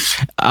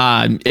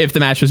 If the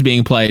match was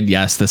being played,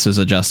 yes, this was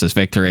a Justice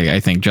victory. I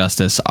think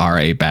Justice are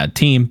a bad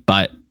team,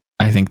 but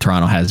I think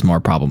Toronto has more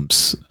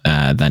problems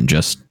than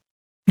just,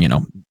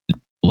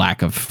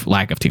 lack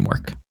of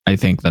teamwork. I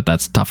think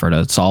that's tougher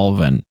to solve,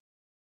 and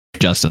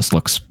Justice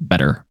looks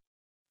better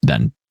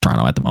than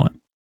Toronto at the moment.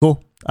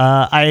 Cool.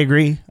 I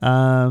agree.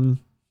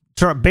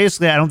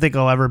 Basically, I don't think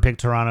I'll ever pick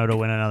Toronto to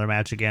win another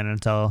match again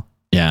until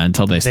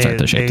they start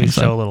to shake things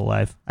up. Show a little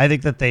life. I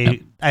think that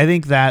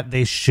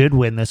they should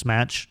win this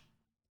match.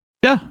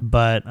 Yeah,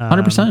 but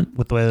 100%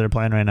 with the way they're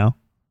playing right now,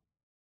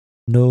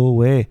 no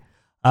way.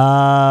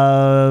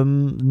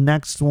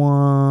 Next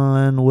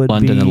one would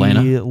be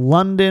Atlanta.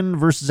 London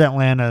versus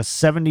Atlanta.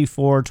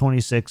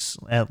 74-26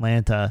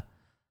 Atlanta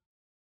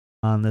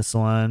on this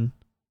one.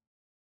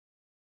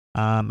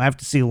 I have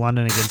to see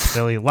London against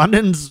Philly.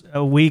 London's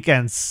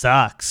weekend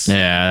sucks.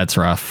 Yeah, that's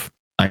rough.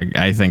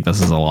 I think this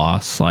is a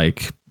loss,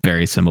 like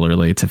very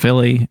similarly to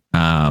Philly.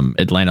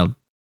 Atlanta,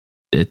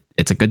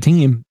 it's a good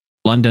team.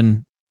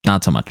 London,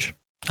 not so much.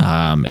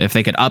 If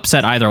they could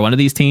upset either one of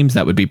these teams,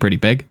 that would be pretty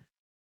big.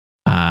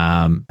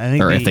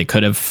 If they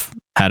could have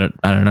had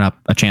a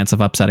chance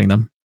of upsetting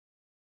them,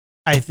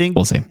 I think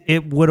we'll see.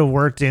 It would have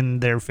worked in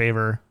their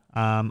favor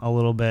a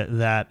little bit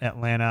that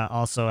Atlanta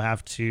also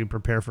have to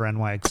prepare for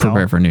NYXL.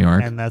 Prepare for New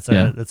York. And that's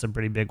a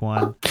pretty big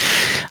one.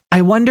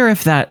 I wonder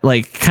if that,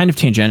 like, kind of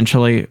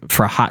tangentially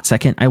for a hot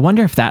second, I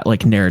wonder if that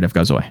like narrative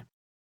goes away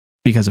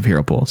because of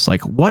hero pools.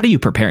 Like, what are you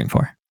preparing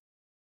for?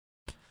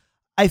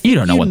 I think you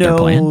don't know what they're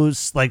playing.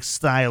 Like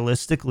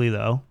stylistically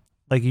though,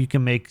 like you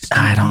can make.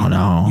 I don't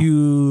know.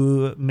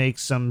 You make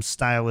some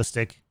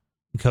stylistic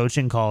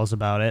coaching calls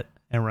about it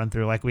and run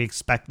through. Like we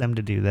expect them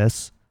to do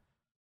this.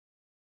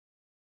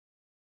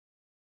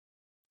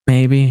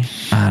 Maybe,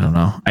 I don't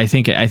know. I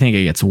think it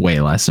gets way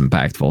less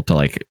impactful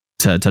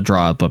to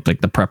draw up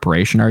like the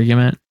preparation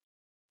argument.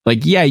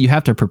 Like, yeah, you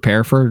have to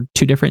prepare for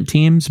two different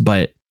teams,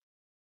 but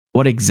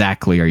what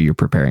exactly are you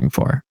preparing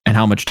for, and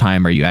how much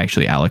time are you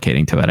actually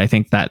allocating to it? I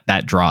think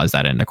that draws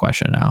that into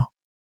question now.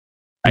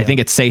 Yeah. I think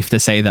it's safe to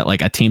say that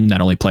like a team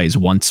that only plays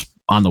once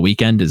on the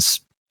weekend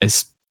is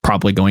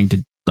probably going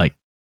to like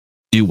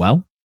do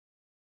well,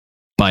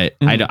 but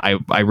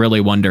I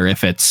really wonder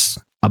if it's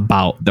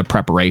about the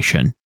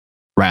preparation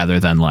rather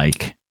than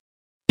like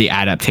the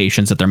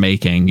adaptations that they're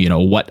making,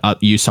 what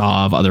you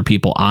saw of other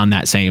people on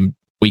that same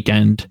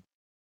weekend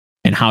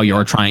and how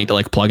you're trying to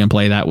like plug and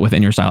play that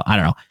within your style. I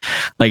don't know.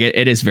 Like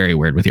it is very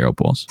weird with hero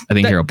pools. I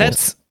think hero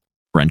pools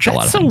wrench a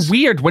lot of things. That's so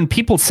weird when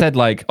people said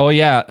like, oh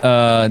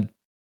yeah,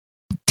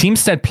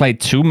 teams that play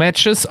 2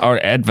 matches are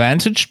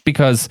advantaged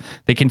because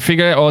they can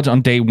figure out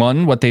on day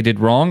 1 what they did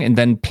wrong and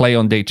then play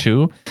on day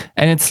 2.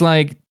 And it's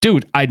like,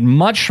 dude, I'd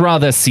much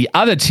rather see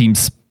other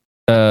teams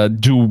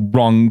do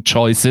wrong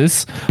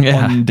choices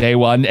on day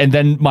 1 and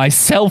then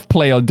myself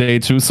play on day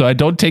 2, so I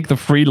don't take the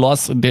free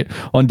loss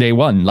on day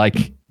 1.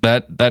 Like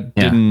that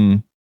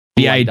didn't.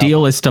 The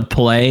ideal is to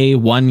play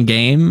one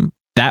game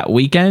that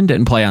weekend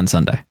and play on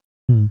Sunday.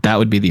 That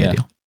would be the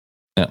ideal.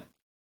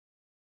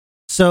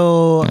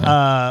 So,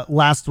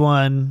 last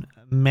one,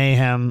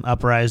 Mayhem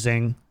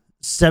Uprising,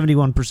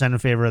 71% in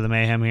favor of the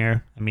Mayhem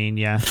here. I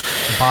mean,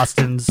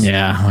 Boston's.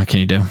 Yeah, what can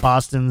you do?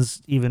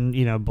 Boston's even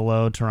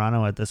below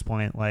Toronto at this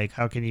point. Like,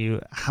 how can you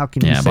say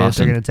Boston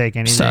they're going to take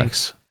anything?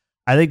 Sucks.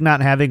 I think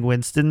not having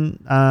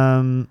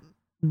Winston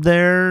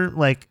there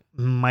like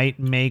might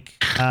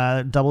make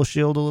Double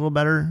Shield a little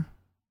better.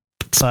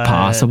 It's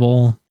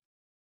possible.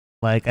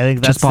 Like, I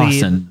think that's just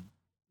Boston.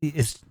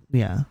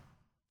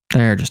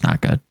 They're just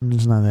not good.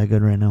 It's not that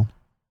good right now.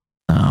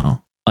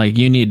 No. Like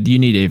you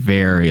need a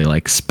very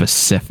like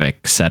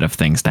specific set of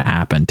things to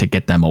happen to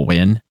get them a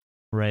win.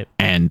 Right.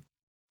 And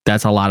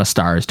that's a lot of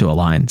stars to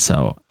align.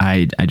 So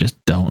I just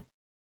don't.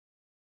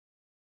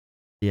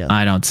 Yeah.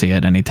 I don't see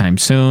it anytime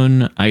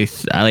soon.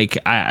 If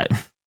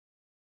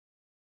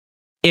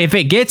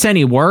it gets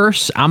any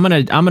worse, I'm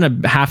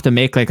gonna have to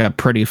make like a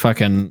pretty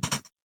fucking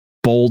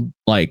bold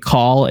like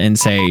call and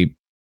say,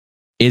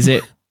 is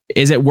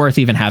it worth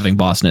even having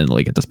Boston in the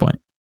league at this point?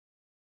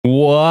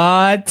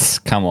 What?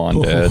 Come on,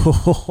 dude.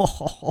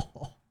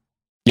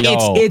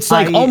 It's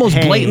like almost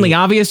blatantly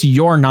obvious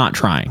you're not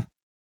trying.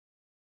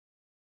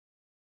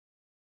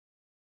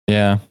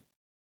 Yeah.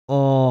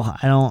 Oh,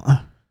 I don't.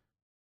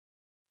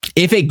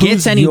 If it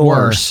gets any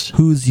worse,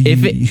 who's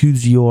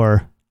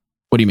your?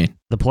 What do you mean?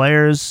 The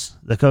players,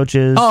 the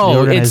coaches, the it's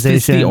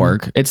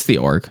organization. It's the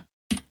org.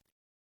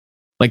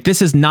 Like,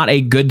 this is not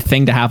a good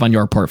thing to have on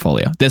your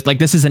portfolio.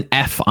 This is an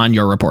F on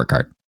your report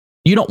card.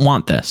 You don't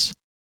want this.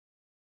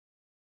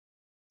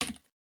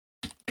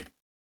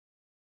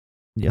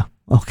 Yeah.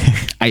 Okay.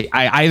 I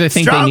either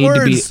think Strong they need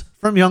words to be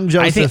from young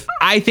Joseph.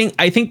 I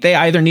think they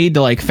either need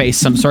to like face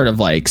some sort of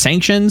like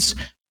sanctions.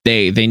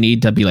 They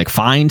need to be like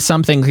fined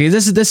something.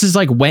 This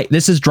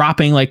is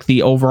dropping like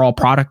the overall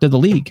product of the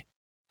league.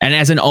 And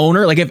as an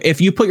owner, like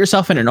if you put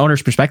yourself in an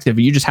owner's perspective,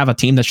 you just have a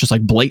team that's just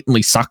like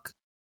blatantly suck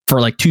for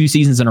like 2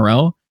 seasons in a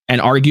row,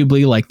 and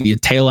arguably like the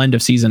tail end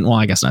of season. Well,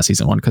 I guess not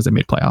season 1 because they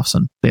made playoffs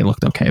and they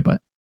looked okay,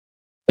 but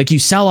like you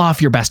sell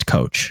off your best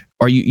coach,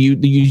 or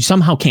you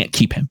somehow can't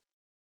keep him.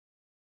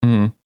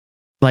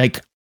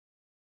 Like,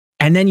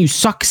 and then you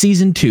suck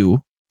season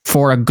 2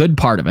 for a good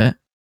part of it,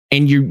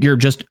 and you're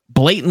just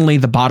blatantly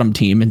the bottom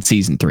team in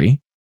season 3.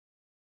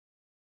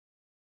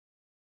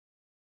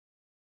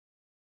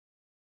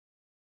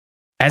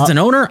 As an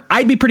owner,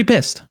 I'd be pretty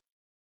pissed.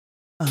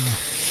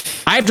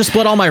 I have to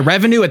split all my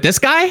revenue at this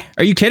guy?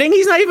 Are you kidding?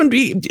 He's not even.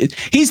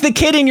 He's the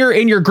kid in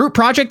your group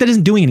project that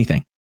isn't doing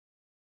anything,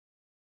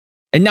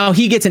 and now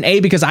he gets an A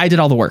because I did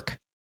all the work.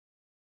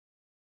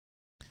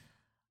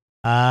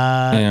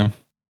 Yeah.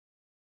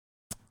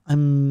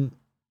 No,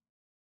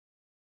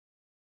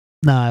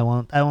 I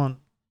won't.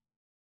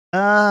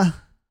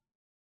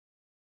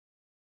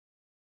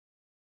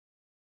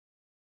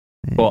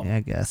 Well, I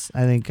guess.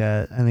 I think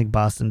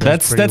Boston does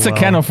that's pretty a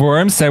can of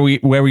worms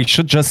where we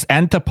should just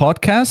end the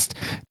podcast,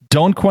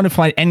 don't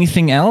quantify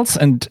anything else,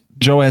 and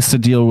Joe has to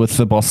deal with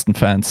the Boston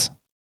fans.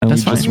 And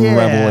That's we just fine.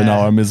 revel in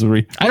our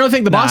misery. I don't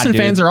think the Boston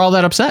fans are all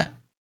that upset.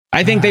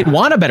 I think they'd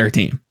want a better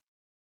team.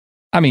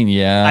 I mean,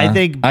 yeah. I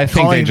think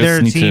calling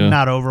their team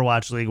not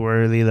Overwatch League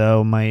worthy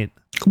though might.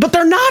 But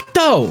they're not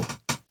though.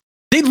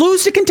 They'd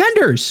lose to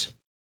contenders.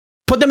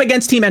 Put them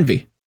against Team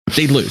Envy.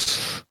 They'd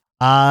lose.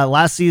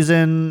 Last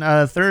season,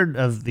 third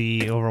of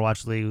the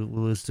Overwatch League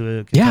lose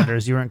to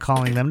contenders. You weren't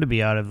calling them to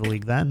be out of the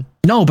league then.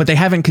 No, but they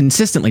haven't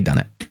consistently done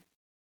it.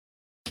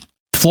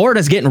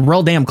 Florida's getting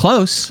real damn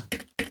close.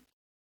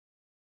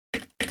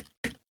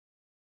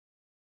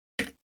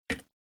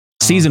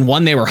 Season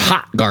 1, they were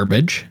hot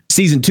garbage.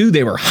 Season 2,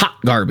 they were hot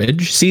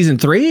garbage. Season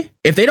 3,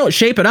 if they don't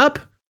shape it up,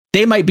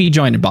 they might be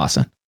joining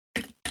Boston.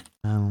 I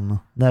don't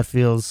know. That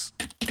feels.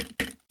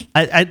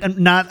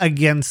 I'm not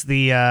against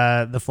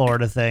the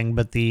Florida thing,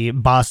 but the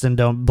Boston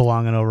don't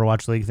belong in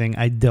Overwatch League thing.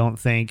 I don't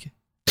think.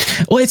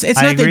 Well, it's not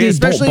I that agree, they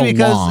especially don't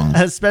belong.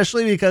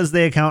 especially because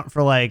they account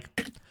for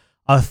like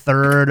a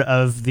third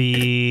of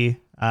the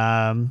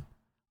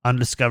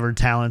undiscovered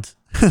talent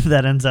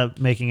that ends up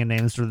making a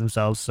names for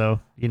themselves. So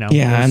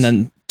Yeah, and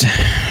then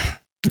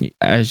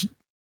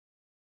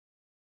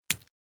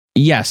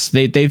yes,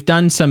 they've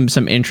done some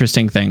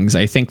interesting things.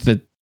 I think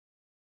that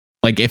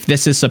like if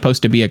this is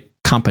supposed to be a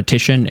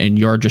competition and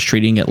you're just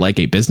treating it like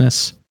a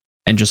business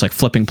and just like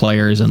flipping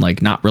players and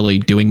like not really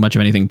doing much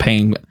of anything,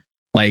 paying,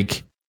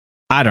 like,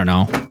 I don't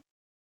know.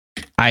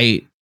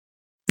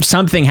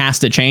 Something has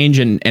to change,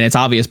 and it's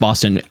obvious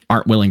Boston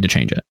aren't willing to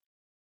change it.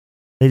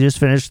 They just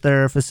finished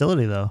their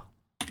facility though.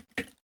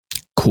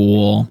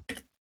 Cool.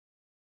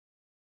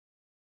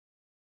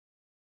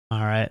 All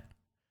right.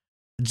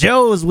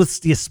 Joe's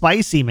with the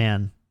spicy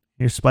man.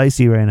 You're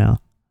spicy right now.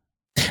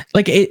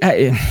 Like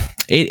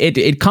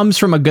it comes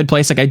from a good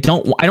place. Like I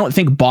don't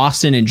think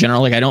Boston in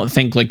general, like I don't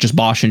think like just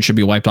Boston should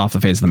be wiped off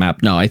the face of the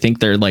map. No, I think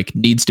there like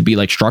needs to be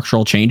like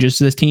structural changes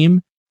to this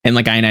team, and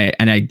like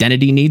an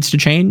identity needs to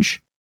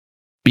change,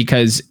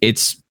 because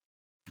it's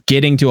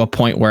getting to a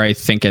point where I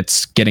think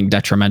it's getting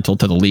detrimental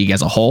to the league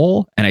as a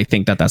whole, and I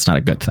think that that's not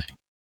a good thing.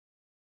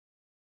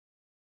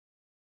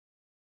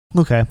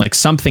 Okay, like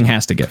something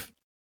has to give.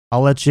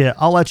 I'll let you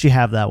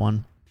have that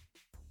one.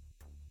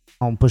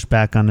 I won't push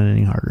back on it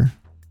any harder.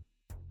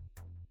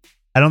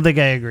 I don't think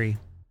I agree.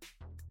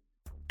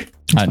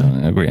 I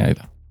don't agree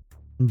either.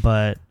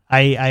 But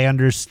I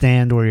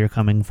understand where you're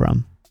coming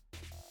from.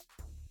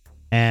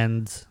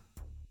 And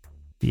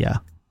yeah.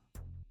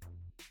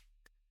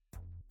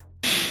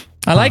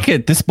 I like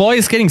it. This boy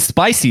is getting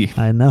spicy.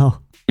 I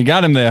know. We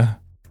got him there.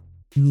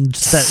 We're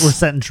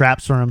setting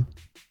traps for him.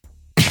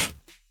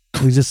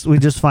 We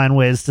just find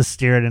ways to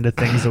steer it into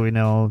things that we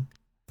know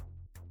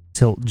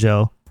tilt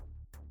Joe.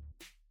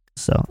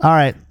 So, all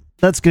right,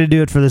 that's gonna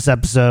do it for this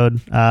episode.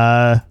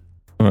 All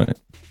right.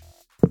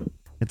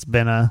 It's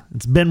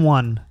been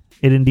one.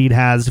 It indeed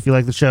has. If you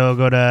like the show,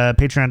 go to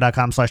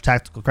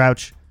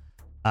patreon.com/tacticalcrouch.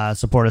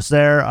 Support us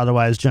there.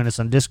 Otherwise, join us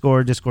on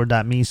Discord,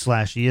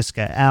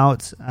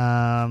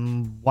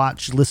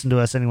 discord.me/yiska-out. Listen to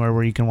us anywhere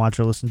where you can watch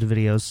or listen to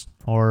videos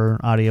or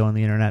audio on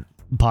the internet,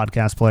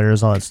 podcast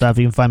players, all that stuff.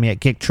 You can find me at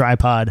Kick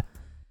Tripod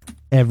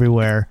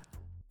everywhere.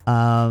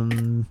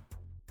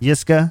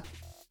 Yiska,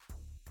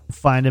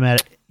 find him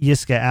at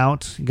Yiska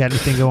Out. You got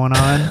anything going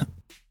on?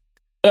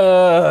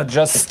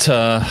 Just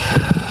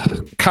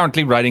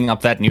currently writing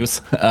up that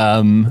news.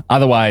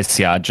 Otherwise,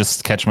 yeah,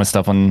 just catch my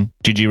stuff on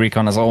GG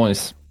Recon as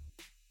always.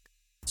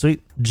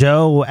 Sweet.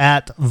 Joe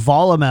at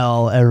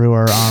Volamel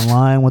everywhere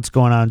online. What's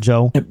going on,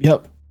 Joe?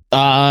 Yep.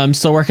 I'm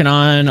still working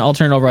on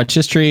alternate Overwatch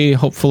history.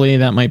 Hopefully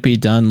that might be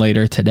done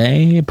later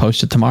today.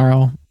 Post it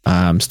tomorrow.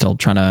 I'm still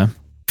trying to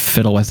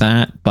fiddle with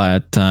that,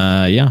 but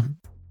yeah.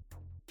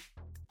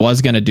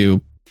 Was going to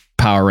do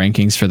power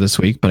rankings for this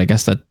week, but I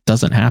guess that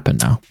doesn't happen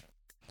now.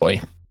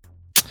 Boy.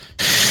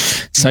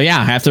 So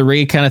yeah, I have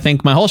to kind of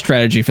think my whole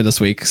strategy for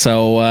this week.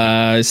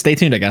 So stay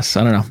tuned, I guess.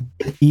 I don't know.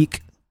 Eek.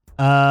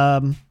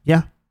 Yeah.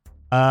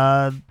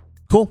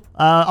 Cool.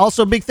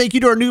 Also, big thank you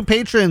to our new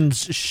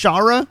patrons,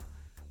 Shara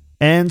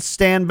and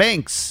Stan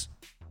Banks.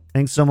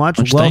 Thanks so much.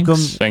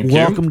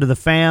 Welcome to the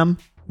fam.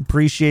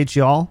 Appreciate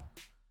y'all.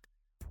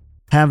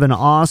 Have an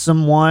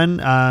awesome one.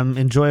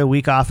 Enjoy a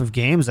week off of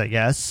games, I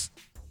guess.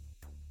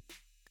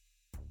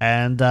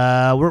 And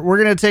we're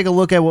going to take a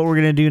look at what we're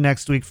going to do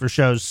next week for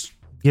shows,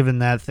 given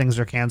that things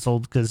are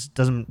canceled, because it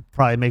doesn't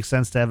probably make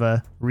sense to have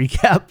a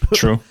recap.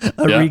 True.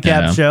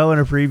 Recap show and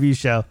a preview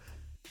show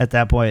at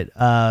that point.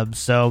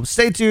 So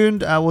stay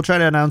tuned. We'll try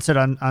to announce it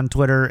on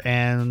Twitter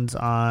and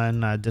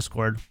on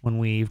Discord when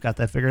we've got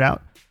that figured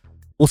out.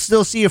 We'll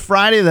still see you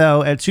Friday,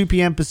 though, at 2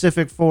 p.m.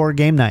 Pacific for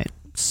game night.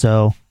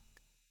 So,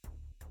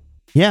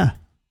 yeah.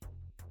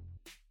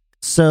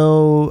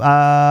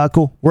 So,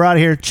 cool. We're out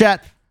of here.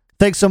 Chat.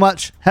 Thanks so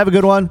much. Have a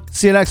good one.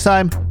 See you next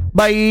time.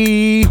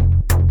 Bye.